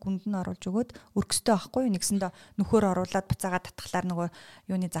арьсных нь гүнд нь оруулж өгөөд өргөстэй байхгүй юу? Нэгсэндээ нөхөр оруулаад буцаагаа татхлаар нөгөө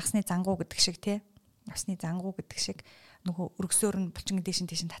юуны загсны зангуу гэдэг шиг тий усны зангуу гэдэг шиг нөгөө өргөсөөр нь булчин дээш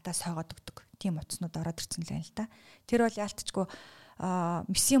нь татаа сойгоод өгдөг. Тийм утаснууд ороод ирсэн л байна л да. Тэр бол яалтчгүй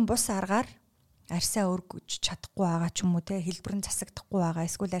месийн бус аргаар арьсаа өргөж чадахгүй байгаа ч юм уу те хэлбэр нь засагдахгүй байгаа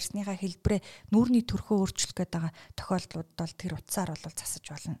эсвэл арьсныхаа хэлбэрээ нүүрний төрхөө өөрчлөх гээд байгаа тохиолдлууд бол тэр утсаар бол засаж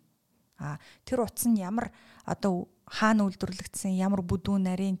болно. Тэр утас нь ямар одоо хаана үйлдвэрлэгдсэн ямар бүдүүн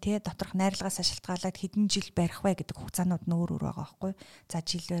нарийн те доторх найрлагаас шалтгаалаад хэдэн жил барих вэ гэдэг хугацаанууд нь өөр байгаа байхгүй. За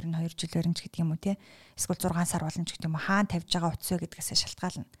жилээр нь 2 жилээр нь ч гэдэг юм уу те эсвэл 6 сар болно ч гэдэг юм уу хаана тавьж байгаа утас вэ гэдгээс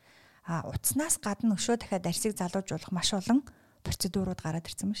шалтгаална. Утаснаас гадна өшөө дахиад арьсыг залуужуулах маш олон процедурууд гараад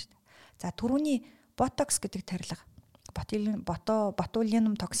ирсэн юм шүү дээ. За түрүүний ботокс гэдэг тарилга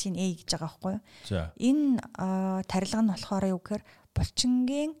ботулинум токсин A гэж байгаа байхгүй юу? Энэ тарилга нь болохоор юу гэхээр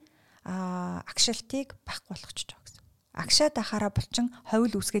булчингийн агшилтыг багах болгочихж байгаа гэсэн. Агшаад ахаараа булчин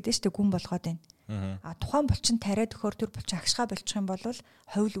ховил үүсгээд нь шүү дээ гүн болгоод байна. Тухайн булчин тариад өгөхөөр тэр булчин агшгаа болчих юм бол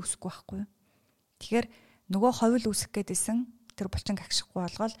ховил үүсэхгүй байхгүй юу? Тэгэхээр нөгөө ховил үүсэх гээдсэн тэр булчин агшихгүй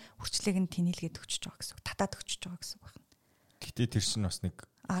болгоод үрчлэгийг нь тэнэлгээд өгчөж байгаа гэсэн. Татаад өгчөж байгаа гэсэн байна. Гэхдээ тэр чинь бас нэг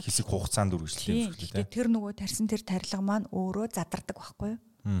хэсэг хугацаанд үргэлжлэх юм шиг тийм. Тэр нөгөө тарьсан тэр тарилга маань өөрөө задардаг байхгүй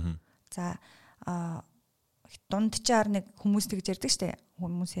юу? За дунджаар нэг хүмүүс тэгж ярьдаг штэ.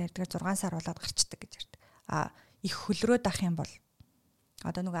 Хүмүүс ярьдаг 6 сар болоод гарчдаг гэж ярьдаг. Их хөлрөөд ах юм бол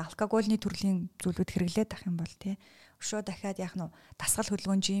одоо нөгөө алкогольны төрлийн зүйлүүд хэрэглээд ах юм бол тий. Өшөө дахиад яах нь дасгал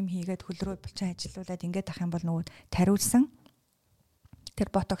хөдөлгөөн жим хийгээд хөлрөө булчин ажилуулад ингээд ах юм бол нөгөө тариулсан тэр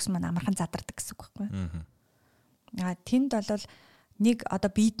ботокс маань амархан задардаг гэсэн үг байхгүй юу? Тэнд бол нэг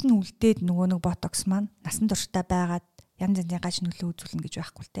одоо биед нь үлдээд нөгөө нэг ботокс маань насан туршдаа байгаад янз янзын гаж нөлөө үзүүлнэ гэж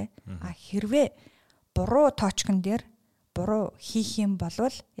байхгүй л те. Хэрвээ буруу тоочкон дээр буруу хийх юм бол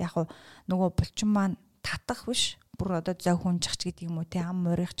яг нөгөө булчин маань татах биш бүр одоо зов хүнжих ч гэдэг юм уу те ам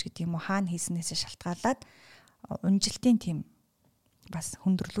морих ч гэдэг юм уу хаана хийснээсээ шалтгаалаад унжилтын тийм бас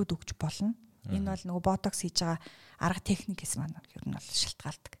хүндрэлүүд өгч болно. Энэ бол нөгөө ботокс хийж байгаа арга техникээс маань ер нь бол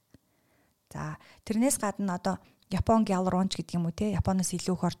шалтгаалдаг. За тэрнээс гадна одоо Япон гиалуронч гэдэг юм уу те Японоос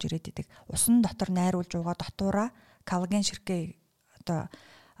илүү их орж ирээд идэг. Усан дотор найруулж байгаа дотоораа коллаген ширхээ одоо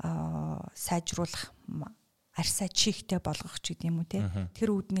сайжруулах арьсаа чихтэй болгох ч гэдэг юм уу те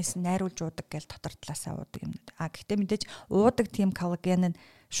тэр үүднээс найруулж уудаг гэж дотор талаасаа уудаг юм. Гэхдээ мэдээж уудаг тийм коллаген нь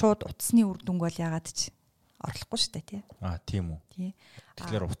шууд утасны үр дүнг бол яагаад ч орлохгүй шүү дээ те. Тийм үү.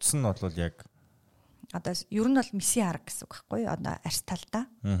 Тэгэхээр утас нь бол яг одоо ер нь бол месийн арга гэсэн үг байхгүй юу? Одоо арьс талдаа.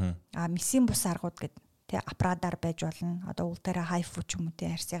 Месийн бус аргууд гэдэг тэ аппаратаар байж болно. Одоо ультра хайфу ч юм уу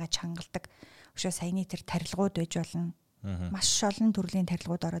тэ арьсыгаа чангалдаг. Өшөө саяны тэр тарилгууд байж болно. Маш олон төрлийн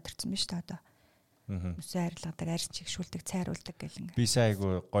тарилгууд ороод ирсэн биз дээ одоо. Үсээ арилгадаг, арьс чигшүүлдэг, цайруулдаг гэл ингээ. Би сая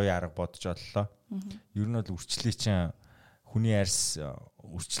айгу гоё арга бодож оллоо. Ер нь бол үрчлээ чинь хүний арьс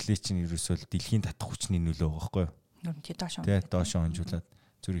үрчлээ чинь ерөөсөө дэлхийн татах хүчний нөлөө байгаа байхгүй юу? Тий доошоо. Тэ доошоо хонжуулаад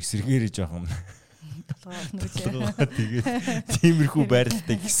зүр эсэргээрээ жоох юм. Тэгээд тиймэрхүү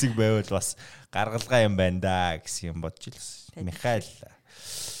байралтай хэсэг байвал бас гаргалгаа юм байна да гэсэн юм бодож илсэн. Михаил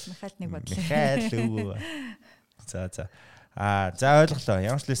нэг бодлоо. Михаил. За ойлголоо.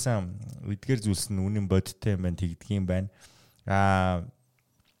 Ямар ч лсэн эдгээр зүйлс нь үнэн бодиттой юм байна, тэгдэг юм байна.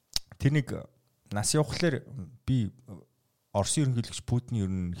 Тэр нэг нас явахлаар би Оросын ерөнхийлөгч Путин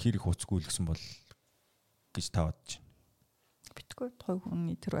ер нь хэрэг хуцгүүлсэн бол гэж та бодож байна. Битгүй той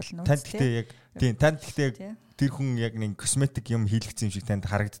хүний тэр болно. Танд гэхдээ яг тийм танд гэхдээ тэр хүн яг нэг косметик юм хийлгэсэн юм шиг танд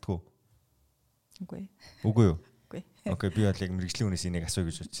харагддаггүй. Үгүй юу? Үгүй. Окей, би бол яг мэрэгжлийн хүнээс энийг асууя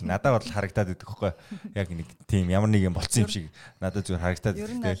гэж бодчих. Надад бол харагдаад байдаг хөөхгүй. Яг нэг тийм ямар нэг юм болцсон юм шиг надад зүгээр харагдаад байдаг.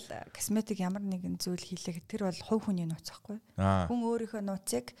 Ер нь бол косметик ямар нэгэн зүйл хийлэх тэр бол хувь хүний нууц байхгүй. Хүн өөрийнхөө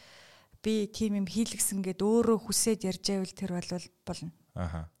нууцыг би тийм юм хийлгсэн гэд өөрөө хүсээд ярьж байвал тэр бол болно.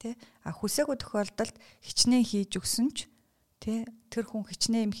 Тэ? Хүсээгүй тохиолдолд хичнээн хийж өгсөн ч тэ тэр хүн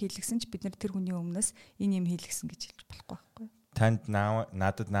хичнээн юм хийлгсэн ч бид нар тэр хүний өмнөөс энэ юм хийлгсэн гэж хэлж болохгүй байхгүй. Танд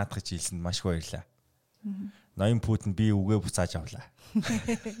надад наадах гэж хэлсэнд маш их баярлалаа. Ноён Путин би үгээ буцааж авлаа.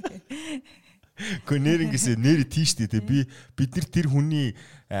 Гүнэрэнгээс нэр тийштэй те бид нар тэр хүний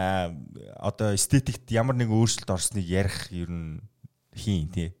одоо эстетикт ямар нэг өөрчлөлт орсныг ярих ер нь хийн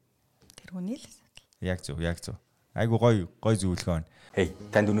тий. Тэр хүний л яг зөв. Айгу гоё зөвлөгөө байна. Хей,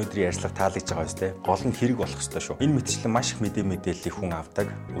 танд өнөөдрийн ярьцлага таалагдж байгаа биз дээ. Гол нь хэрэг болох ёстой шүү. Энэ мэтчлэн маш их мэдээллийг хүн авдаг.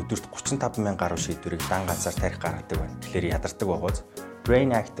 Өдөрт 35,000 гаруй шийдвэрийг дан ганцаар тарих гаргадаг байна. Тэгэхээр ядардаг байгааз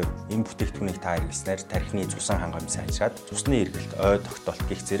Brain Active энэ бүтээгдэхүүнийг та хэрэглэснээр тархины цусан хангамж сайжраад цусны эргэлт, ой тогтоолт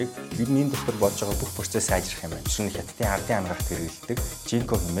гэх зэрэг ер нь энэ дотор болж байгаа бүх процесс сайжрах юм байна. Жишээ нь хятадын ардын ангарахт хэрэглэдэг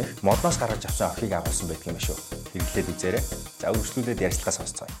Ginkgo хэмээх модноос гаргаж авсан охийг агуулсан байдаг юм шүү. Хэрэглээд үзээрэй. За үргэлжлүүлээд ярьцлагаа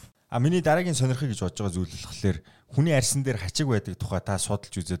сонсцгоё. Миний дараагийн сонирхыг гэж бодож байгаа зүйл болохоор хүний арьсан дээр хачиг байдаг тухай та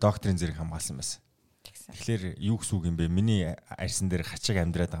судалж үзээ докторийн зэрэг хамгаалсан байсан. Тэгэхээр юу гэсэн үг юм бэ? Миний арьсан дээр хачиг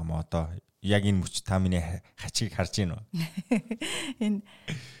амьдраад байгаа юм одоо яг энэ мөч та миний хачиг харж байна уу? Энэ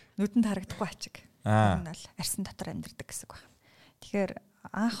нүдэнд харагдахгүй хачиг. Энэ бол арьсан дотор амьдардаг гэсэн үг байна. Тэгэхээр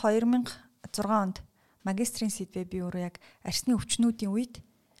анх 2000 6 онд магистрийн сэдвээ би өөрөө яг арсны өвчнүүдийн үед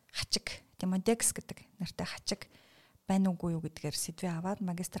хачиг Demodex гэдэг нэртэй хачиг байна уугүй юу гэдгээр сэдвээ аваад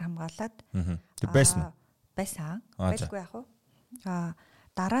магистр хамгаалаад Тэг байсан уу? Байсан. Байлгүй яг уу.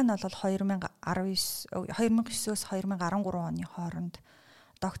 Дараа нь бол 2009-өөс 2013 оны хооронд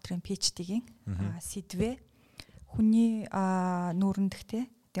докторийн PhD-гийн сэдвээ хүний нүүрэндхтэй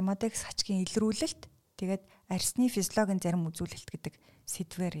Demodex хачгийн илрүүлэлт тэгээд арсны физиологийн зарим үзүүлэлт гэдэг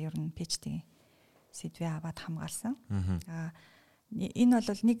сэдвээр ер нь PhD-гийн сэдвээ аваад хамгаалсан. Энэ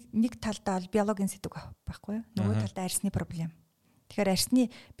бол нэг талдаа бол биологийн сэдв байхгүй юу? Нөгөө талдаа арсны проблем.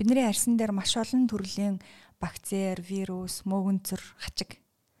 Тэгэхээр бидний арсан дээр маш олон төрлийн бактери, вирус, мөөгөнцөр, хачиг,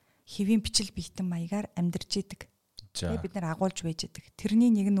 хэвийн бичил биетэн маягаар амьдарч идэг. Тэгээ бид нар агуулж байж идэг.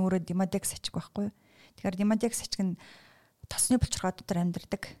 Тэрний нэг нь өөрөө Demodex хачиг байхгүй юу? Тэгэхээр Demodex хачиг нь тосны булчирхай дотор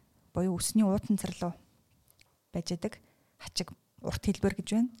амьдардаг, буюу өсний уутанцар руу байж идэг хачиг урт хэлбэр гэж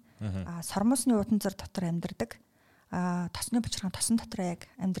байна. Сормосны уутанцар дотор амьдардаг. Тосны булчирхай тосон дотор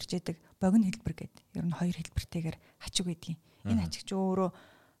яг амьдарч идэг богино хэлбэр гэдэг. Ер нь хоёр хэлбэртэйгээр хачиг байдгийг. Энэ хачиг ч өөрөө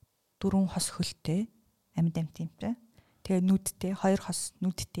 4 хос хөлтэй амьд амттай. Тэгээ нүдтэй, 2 хос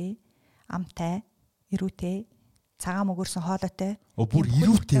нүдтэй, амтай, эрүүтэй, цагаан мөгөрсөн хоолойтой. Бүр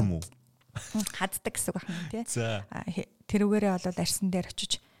эрүүтэй юм уу? Хаддаг гэсэн үг байна тий. Тэрүүгээрээ бол арсан дээр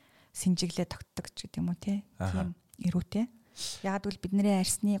очиж синжиглээ тогтдог ч гэдэг юм уу тий. Тийм эрүүтэй. Яг л бидний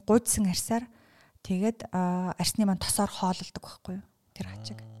арсны гуйдсан арсаар тэгээд арсны маань тосоор хоололдог байхгүй юу? Тэр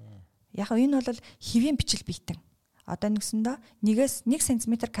хачиг. Яг энэ бол хэвийн бичил биетэн. Одоо нэгсэндээ 1-1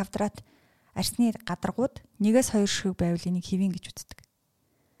 см квадрат арсны гадаргууд 1-2 ширхэг байвал энийг хэвийн гэж үздэг.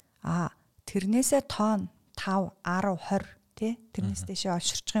 Тэрнээсээ тонн 5, 10, 20 тий тэрнээс дэшээ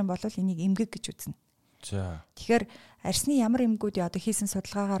олширчих юм бол энийг эмгэг гэж үзнэ. За. Тэгэхээр арсны ямар эмгэгүүдийн одоо хийсэн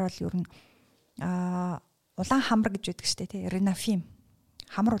судалгаагаар бол ер нь улаан хамар гэж байдаг шүү дээ тий Renafim.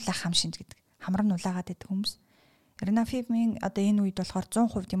 Хамар улаах хам шинж гэдэг. Хамар нь улаагаад байдаг хүмүүс. Renafim-ийн одоо энэ үед болохоор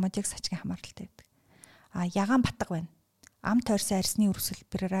 100% Demodex хачгийн хамааралтай байдаг. Ягаан батг байна. Ам тойрсон арсны өрсөл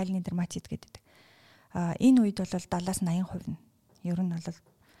пероральны дерматит гэдэг. Энэ үед бол 70-80% нь ер нь бол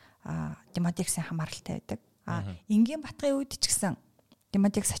Demodex-ийн хамааралтай байдаг. Энгийн батгын үед ч гэсэн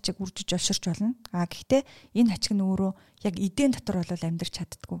Demodex хачиг үржиж олширч болно. Гэхдээ энэ хачиг нь өөрөө яг эдийн дотор бол амьдарч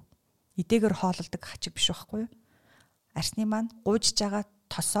чаддаггүй. Эдээгээр хоололдог хачиг биш байхгүй юу? Арсны маань гуйжж байгаа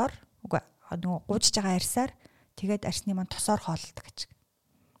тосоор нөгөө гуйжж байгаа арсаар тэгээд арсны маань тосоор хоололдог хачиг.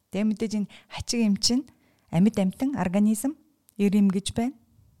 Тэгээ мэдээж энэ хачиг юм чинь амьд амтан организм эрэм гэж байна.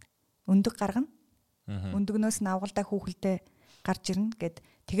 Өндөг гаргана. Өндөгнөөс нь авгалдаа хүүхэлдээ гарч ирнэ гэд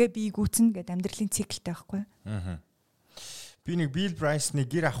тэгээ бие гүйтэн гэд амьдралын циклтэй байхгүй юу? Би нэг Bill Bryce-ны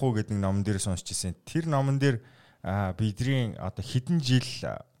Гэр ах уу гэдэг номон дээр сонсчихсан. Тэр номон дээр бидний одоо хэдэн жил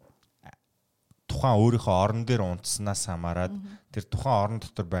тухайн өөрийнхөө орон дээр унтснаас хамаарад тэр тухайн орон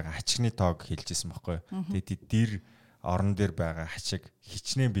дотор байгаа хачигны тоог хэлжсэн байхгүй юу? Тэгээд тэр орон дээр байгаа хачиг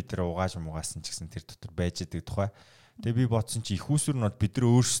хичнээн бид нар угааж мугаасан ч гэсэн тэр дотор байж байгаа тухай. Тэгээ би бодсон чи их усүр нь бид нар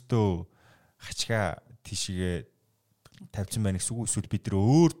өөрсдөө хачгаа тийшээ тавьсан байх гэсэн үг эсвэл бид нар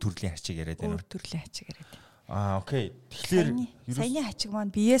өөр төрлийн хачиг яриад байна. Өөр төрлийн хачиг яриад. Окей. Тэгэхээр саяны хачиг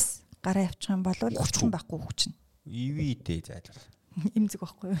маань биеэс гараа явчих юм бол хүчин байхгүй хүчин. Ивэтэй зайлвал. Имзэг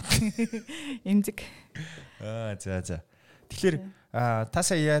байхгүй юу? Имзэг. За. Тэгэхээр та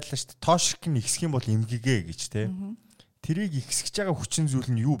сая яадлаа шүү дээ. Тоошик нь ихсэх юм бол эмгэгээ гэж те. Тэрийг ихсэж байгаа хүчин зүйл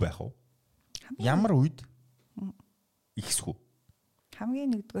нь юу байх вэ? Ямар үед ихсэх вэ?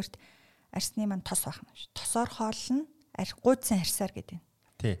 Хамгийн нэгдүгээрт арсны маань тос байх нь шүү. Тосоор хооллно, гуйдсан арсаар гэдэг.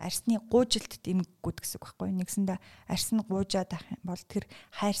 Арсны гуужилтд эмгэгүүд гэсэн үг байхгүй юу? Нэгсэндээ арс нь гуужаад байх юм бол тэр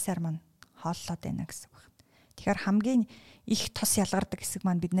хайрсаар маань хооллоод байна гэсэн үг байна. Тэгэхээр хамгийн их тос ялгардаг хэсэг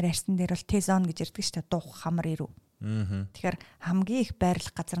маань бид нар арсан дээр бол T-зон гэж ярьдаг шүү дээ. Дух, хамар, ирүү. Тэгэхээр хамгийн их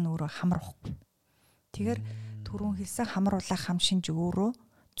байрлах газар нь өөрөө хамар واخгүй. Тэгэхээр түрүүн хэлсэн хамар улаах хам шинж өөрөө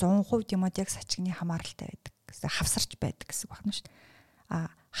 100% Demodex хачигны хамааралтай байдаг. Гэсэн хавсарч байдаг гэсэн үг байна шүү дээ.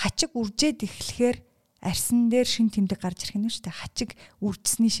 Хачиг үржээд эхлэхээр арсан дээр шин тэмдэг гарч ирэх нь шүү дээ. Хачиг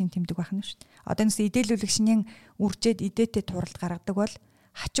үржсэний шин тэмдэг байх нь шүү дээ. Одоо нэс идээлүүлэгчнийн үржээд идээтэй туралд гаргадаг бол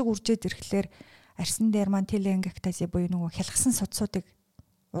хачиг үржээд ирэхлээр арсан дээр маань теленгектази буюу нөгөө хялгсан судсуудыг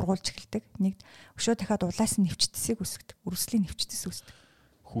ургуулж эхэлдэг. Нэг өшөө дахиад улаас нь нэвчтсийг үсгдэг. Үрслийн нэвчтс үсгдэг.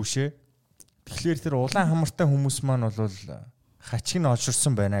 Хүүшээ. Тэгэхээр тэр улаан хамартай хүмүүс маань бол хачиг нь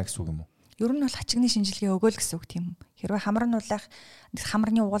олширсан байна гэсэн үг юм уу? Ер нь бол хачигны шинжилгээ өгөөл гэсэн үг тийм. Хэрвээ хамар нь улаах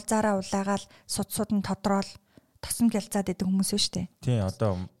хамарны угалзаараа улаагаал судсууд нь тодроол тосон гялцаад идэг хүмүүс шүү дээ. Тийм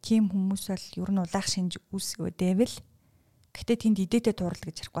одоо тийм хүмүүс бол ер нь улаах шинж үсгөөдэвэл гэхдээ тэнд идээтэй туурал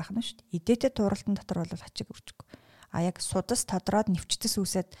гэж ярихгүй байх нь шүү дээ. Идээтэй тууралтын дотор бол хачиг үржихгүй. Яг судас тодроод нэвчтэс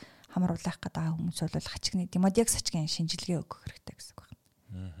үсээд хамар улаах гэдэг хүмүүс бол хачигны Demodex хачигын шинжилгээ өгөх хэрэгтэй гэсэн үг байна.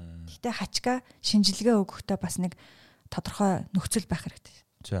 Гэтэ хачгаа шинжилгээ өгөхдөө бас нэг тодорхой нөхцөл байх хэрэгтэй.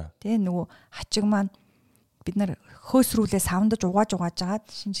 За. Тэ нөгөө хачиг маань бид нар хөөсрүүлээ савндаж угааж жагаад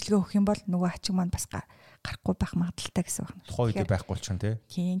шинжилгээ өгөх юм бол нөгөө хачиг маань бас гарахгүй байх магадaltaй гэсэн байна. Тухайн үед байхгүй болчихно тий.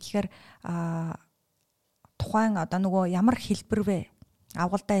 Тийм. Тэгэхээр тухайн одоо нөгөө ямар хэлбэр вэ?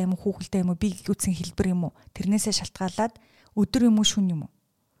 Авгалдаа юм уу, хүүхэлдэй юм уу, бие гүйцэн хэлбэр юм уу? Тэрнээсээ шалтгаалаад өдөр юм уу, шөнө юм уу?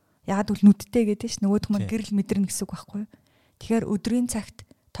 Ягаад гэвэл нүдтэй гэдэг чинь нөгөөх нь гэрэл мэдрэн гэсэн үг байхгүй юу? Тэгэхээр өдрийн цагт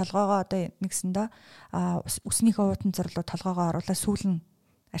толгоогоо одоо нэгсэндээ үснийхээ уутан зурлуу толгоогоо оруулаад сүүлэн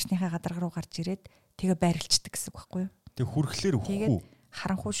арсныхаа гадарга руу гарч ирээд тэгээ байрлцдаг гэсэн үг байхгүй юу? Тэг хүрхлээр өгөхгүй.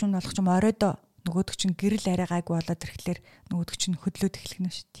 Харанхуй шүн болох ч юм оройдоо нөгөөдөг чинь гэрэл арай гайгүй болоод ирэхлээр нөгөөдөг чинь хөдлөөд эхлэх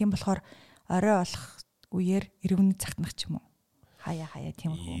нь ш. Тийм болохоор орой болох үеэр ирвэний цагтнах ч юм уу. Хаяа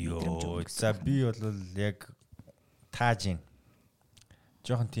тийм мэдрэмж өгөх. За би бол яг тааж юм.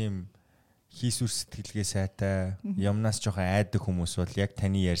 Жохон тийм хийсвэр сэтгэлгээ сайтай, юмнаас жоохон айдаг хүмүүс бол яг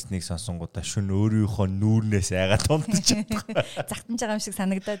таны ярьсныг сонсонгуудаа шүн өөрийнхөө нүүрнээс айгаад тунтчих. Загтанж байгаа юм шиг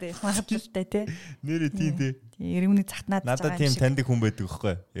санагдаад байх магадaltaй тий. Нэрээ тийм тий. Ирвэний загтнаад байгаа юм шиг. Надад тийм таньдаг хүн байдаг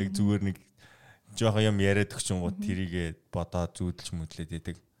байхгүй. Яг зүгээр нэг жоохон юм яриад өгчөнгууд тэрийгээ бодоод зүүдэлж мүдлээд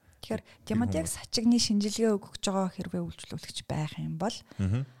идэг. Тэгэхээр демодиаг сачигны шинжилгээ өгч байгаа хэрвээ үйлчлүүлэгч байх юм бол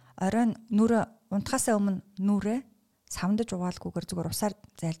оройн нүрэ унтахаасаа өмнө нүрэ савндаж угаалгүйгээр зүгээр усаар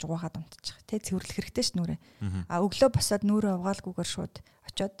зайлж угаагаад унтчих. Тэ цэвэрлэх хэрэгтэй ш нүрэ. Өглөө босоод нүрэ угаалгүйгээр шууд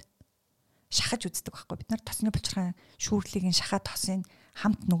очиод шахаж үздэг байхгүй. Бид нар тосны булчирхайн шүүрлийг шахаад тосын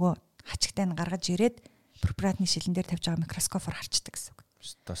хамт нөгөө хачигтай нь гаргаж ирээд препаратны шилэн дээр тавьж байгаа микроскопоор харчдаг гэсэн үг.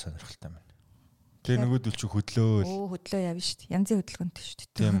 Өстой сонирхолтой байна. Тэгээ нөгөөдөл чи хөдлөөл. Хөдлөө явна шүү дээ. Янзын хөдөлгөөнтэй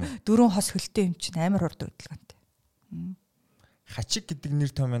шүү дээ. Дөрвөн хос хөлтэй юм чинь амар урд хөдөлгөөнтэй. Хачиг гэдэг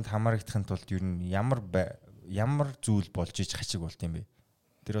нэр томьёонд хамаарагдахын тулд ер нь ямар зүйл болж иж хачиг болт юм бэ?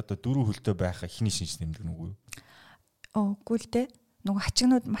 Тэр одоо дөрвөн хөлтэй байх ихний шинж тэмдэг нүггүй юу? Үгүй л дээ. Нөгөө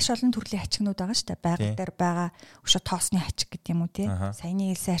хачигнууд маш олон төрлийн хачигнууд байгаа шүү дээ. Байгаль дээр байгаа өшөө тоосны хачиг гэдэг юм уу тий? Саяны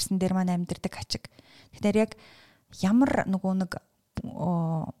хэлсэн арсан дээр маань амьдэрдэг хачиг. Тэгэхээр яг ямар нөгөө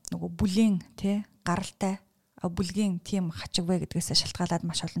бүлийн тий гаралтай бүлгийн тийм хачиг вэ гэдгээс шалтгаалаад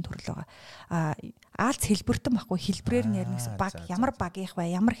маш олон төрөл байгаа. Аалц хэлбэртэн баггүй хэлбрээр нь ярина гэсэн баг ямар баг их вэ?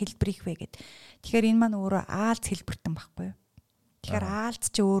 Ямар хэлбэр их вэ гэд. Тэгэхээр энэ маань өөрөө аалц хэлбэртэн баггүй юу? Тэгэхээр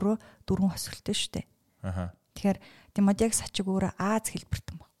аалц чи өөрөө дөрвөн хосөлтэй шүү дээ. Тэгэхээр демодиаг сачиг өөрөө Аз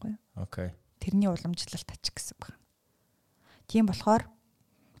хэлбэртэн баггүй юу? Окей. Тэрний уламжлалт ачиг гэсэн баг. Тийм болохоор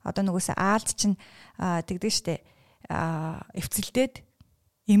одоо нөгөөсөө Аалц чинь тэгдэг штэ эвцэлдээд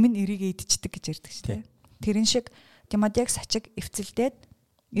эм нь эрийг идчихдэг гэж ярьдаг штэ. Тэрэн шиг демодиаг сачиг эвцэлдээд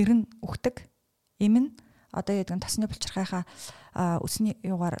эр нь үхдэг. Эм нь одоо яадаг нь тасны булчирхайхаа үсний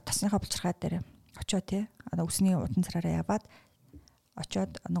юугаар тасныхаа булчирхай дээр очоо тий одоо үсний удан цараараа яваад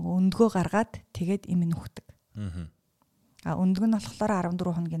очоод нөгөө өндгөө гаргаад тэгээд эм нь үхдэг. Өндөг нь болохоор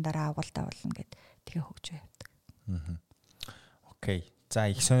 14 хоногийн дараа авгалдаа болно гэд тэгээ хөгжөө явдаг. Окей. За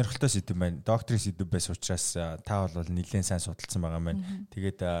их сонирхолтой сэдв байна. Докторийн сэдв байсан учраас та бол нэлээд сайн судалсан байгаа маань.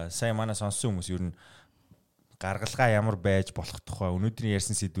 Тэгээд сая манай сонссон хүмүүс ер нь гаргалгаа ямар байж болох тухай өнөөдрийн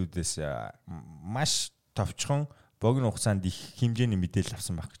ярьсан сэдвүүдээс маш товчхон богино хугацаанд их хэмжээний мэдээлэл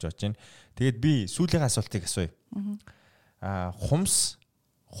авсан байх гэж бодож байна. Тэгээд би сүүлийн асуултыг асууя.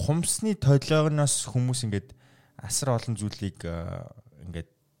 Хумсны толгойноос хүмүүс ингээд асар олон зүйлийг ингээд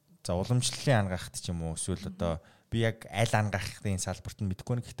за уламжлалын ангахт ч юм уу эсвэл одоо би яг аль ангахтын салбарт нь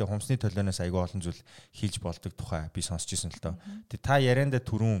мэдэхгүй нэг гэхдээ хумсны толгойноос айгүй олон зүйл хийж болдог тухай би сонсч ирсэн л доо. Тэгээ та ярианда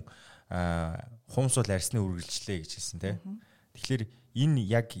түрүүн хумс бол арсны үргэлжлээ гэж хэлсэн тий. Тэгэхээр энэ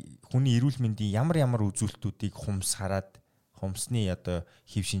яг хүний эрүүл мэндийн ямар үзүүлэлтүүдийг хумс хараад хумсны одоо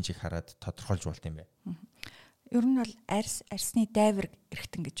хэв шинжийг хараад тодорхойлж болт юм бэ? Ер нь бол арсны дайвар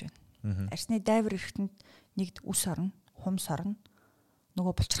эргэтэн гэж байна. Арсны дайвар эргэтэнд нэгд үс орно, хумс орно,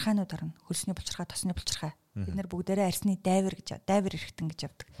 нөгөө булчирхайнууд орно, хөлсний булчирхай, тосны булчирхай. Бид нар бүгдээрээ арсны дайвар эргэтэн гэж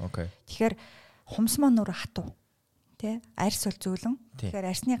явдаг. Тэгэхээр хумс маань өөрөө хатуу. Тэ? Арс бол зөөлөн. Тэгэхээр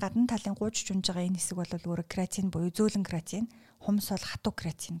арсны гадна талын гуйж чунж байгаа энэ хэсэг бол өөрөө креатин буюу зөөлөн креатин, хумс бол хатуу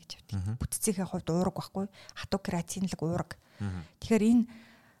креатин гэж явдаг. Бүтцийнхээ хувьд уураг байхгүй, хатуу креатинлэг уураг. Тэгэхээр энэ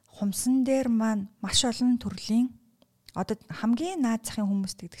хумсан дээр маань маш олон төрлийн одоо хамгийн наад захын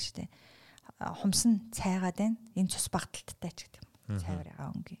хүмүүс гэдэг чтэй. Хумс нь цайгаад байна. Энэ цус багталттай ч гэдэг юм. Цайвар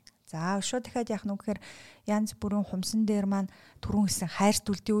ягаа өнгийн. За өшөө дахиад яах нь гэхээр янз бүрийн хумсан дээр маань түрүүн хэлсэн хайрт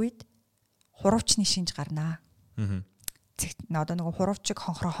үлдээ үед хуруучны шинж гарнаа. Одоо нөгөө хуруучиг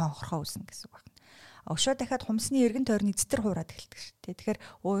хонхроо үүснэ гэсэн үг байна. Өшөө дахиад хумсны эргэн тойрны цэцэр хуураад эхэлдэг шүү дээ. Тэгэхээр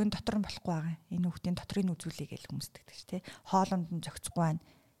энэ дотор нь болохгүй байгаа. Энэ хүүхдийн доторын үзүүлийг л хүмүүсдэг шүү дээ. Хоолонд нь зохицгүй байна.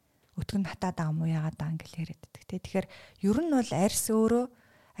 Өтгөн нь хатаад байгаа мó яагаад байгаа юм гэл яриад байдаг. Тэгэхээр ер нь бол арс өөрөө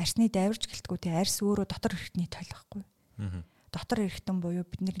арсны дайварч гэлтгүү те арс өөрөө дотор хэрэгтний тойл байхгүй. дотор эргэтэн буюу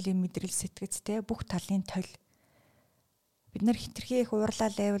бидний мэдрэл сэтгэц те бүх талын тойл. Бид нар хитрхи их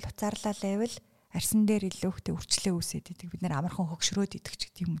уурлаа левел, уцаарлаа левел арьсан дээр илүү ихтэй үрчлээ үүсээд идэг. Бид нар амархан хөгшрөөд идэх ч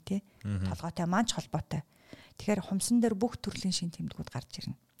гэдэг юм уу те. Толгойтой манч холбоотой. Тэгэхээр хумсан дээр бүх төрлийн шин тэмдгүүд гарч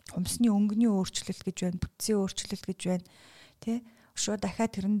ирнэ. Хумсны өнгөний өөрчлөлт гэж байна, бүтцийн өөрчлөлт гэж байна. Тэ шууд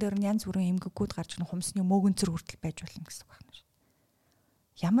дахиад тэрэн дээр нь янз бүрийн эмгэгүүд гарч ирнэ. Хумсны мөөгөнцөр хүртэл байж болно гэсэн үг байна шүү.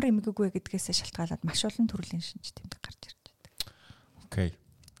 Ямар эмгэг вэ гэдгээс шалтгаалаад маш олон төрлийн шинж тэмдэг гарч ирж байдаг. Окей.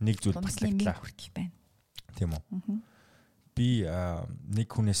 Нэг зүйл батлагдлаа. Хүртэл байна. Тийм үү? Би нэг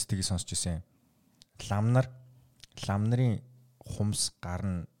хүнээс тийг сонсч ирсэн. Лам нарын хумс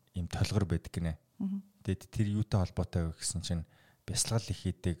гарна юм толгор байдаг гинэ. Тэгээд тэр юутай холбоотой вэ гэсэн чинь бясалгал их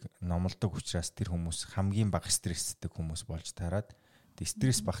хийдэг, номлодог учраас тэр хүмүүс хамгийн бага стресстэй хүмүүс болж таарад.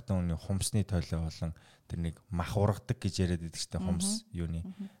 Стресс багтаа үний хумсны тойлоо болон тэр нэг мах ургадаг гэж яриад байдаг чинь хумс юуны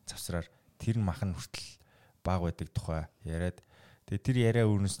завсраар тэр мах нь хүртэл бага байдаг тухай яриад. Тэгээд тэр яриа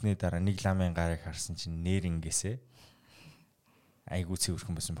өрнөсний дараа нэг ламын гарыг харсан чинь нэр ингээсээ айгуу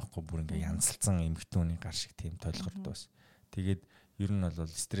цэвэрхэн байсан байхгүй бүр ингээ янзалцсан эмхтүүний гар шиг тийм тойлгорд бас. Тэгээд ер нь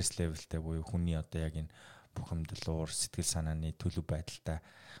бол стресс левелтэй буюу хүний одоо яг энэ бүх юмдал уур сэтгэл санааны төлөв байдалтай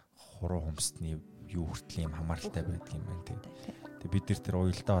хуруу хумсны юу хүртэл юм хамааралтай байдаг юм байна тийм. Тэгээд бид тэр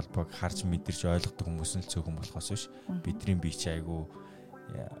уялдаа холбоог харж мэдэрч ойлгодог хүмүүс нь л цөөхөн болохоос биш бидний бие чи айгуу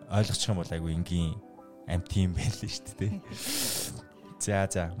ойлгочих юм бол айгуу энгийн амт юм байл л шүү дээ.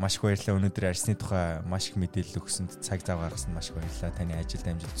 За маш их баярлалаа. Өнөөдөр арьсны тухай маш их мэдээлэл өгсөнд цаг зав гаргасанд маш их баярлалаа. Таны ажилд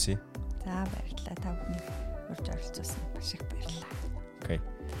амжилт хүсье. За баярлалаа. Та бүхний урьж оролцуулсан маш их баярлалаа. Окей.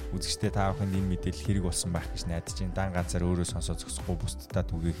 Үзэгчдээ та бүхэнд энэ мэдээлэл хэрэг болсон байх гэж найдаж байна. Дан ганцаар өөрөө сонсоод зогсохгүй бусдад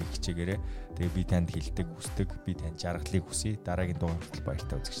түгээх хичээгээрэй. Тэгээ би танд хэлдэг, хүсдэг, би танд жаргалыг хүсье. Дараагийн дугаар хүртэл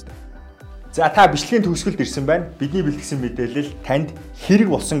баяртай үзэгчдээ. За та бичлэгийн төгсгөлд ирсэн байна. Бидний бэлтгэсэн мэдээлэл танд хэрэг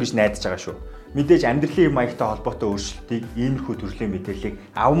болсон гэж найдаж байгаа шүү. Мэдээж амьдралын маягтай холбоотой өөрчлөлтийг иймэрхүү төрлийн мэдээллийг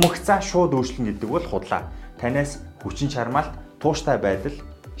авмагцаа шууд өөрчлөн гэдэг бол худлаа. Танаас хүчин чармаалт, тууштай байдал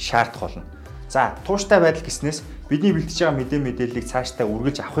шаардах болно. За, тууштай байдал гэснээс бидний бэлтэж байгаа мэдээллийг цаашдаа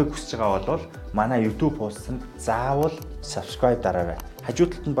үргэлж авахыг хүсэж байгаа бол манай YouTube хуудсанд заавал subscribe дараарай. Хажуу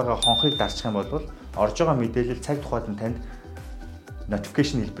талд нь байгаа хонхыг дарчих юм бол орж байгаа мэдээлэл цаг тухайд нь танд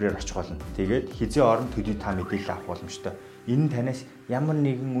notification хэлбэрээр очих болно. Тэгээд хизээ орон төдий та мэдээлэл авах боломжтой. Энэ нь танаас ямар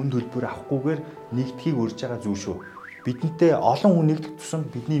нэгэн үн төлбөр авахгүйгээр нэгдхийг урьж байгаа зүйл шүү. Бидэнтэй олон хүн нэгдэх тусам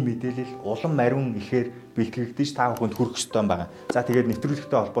бидний мэдээлэл улам мариун ихээр бэлтгэгдэж та бүхэнд хүрэх ёстой байгаа. За тэгээд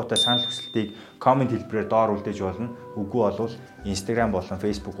нэвтрүүлэгтэй холбоотой санал хүсэлтийг комент хэлбэрээр доор үлдээж болно. Үгүй болвол Instagram болон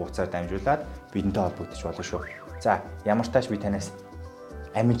Facebook хуудасаар дамжуулаад бидэнтэй холбогдож болно шүү. За ямар ч тааш би танаас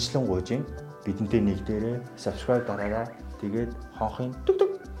амжилтлан гуйж юм. Бидэнтэй нэгдээрээ subscribe дараарай. Тэгээд хонхын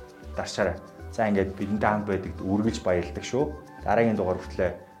түг дарчаарай. За ингээд бидэнтэй хамт байдагт үргэлж баярлдаг шүү. Дараагийн дугаар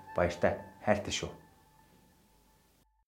хүртэл баяртай хайртай шүү.